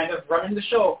kind of running the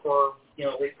show for,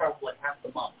 at least probably half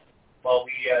the month. while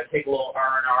we take a little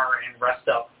R&R and rest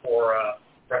up for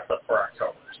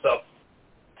October. So,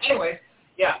 anyways,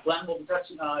 yeah, Glenn will be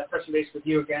touching base with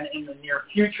you again in the near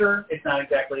future. It's not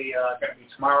exactly going to be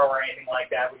tomorrow or anything like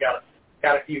that. We got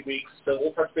a few weeks, so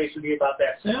we'll touch base with you about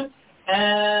that soon.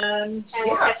 And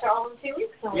we'll catch you all in 2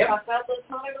 weeks, and we'll talk about those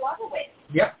Haunted Broadway.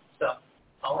 Yep. So,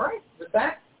 all right. With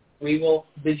that, we will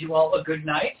bid you all a good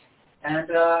night, and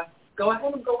go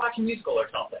ahead and go watch a musical or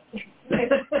something.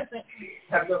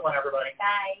 Have a good one, everybody.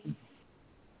 Bye.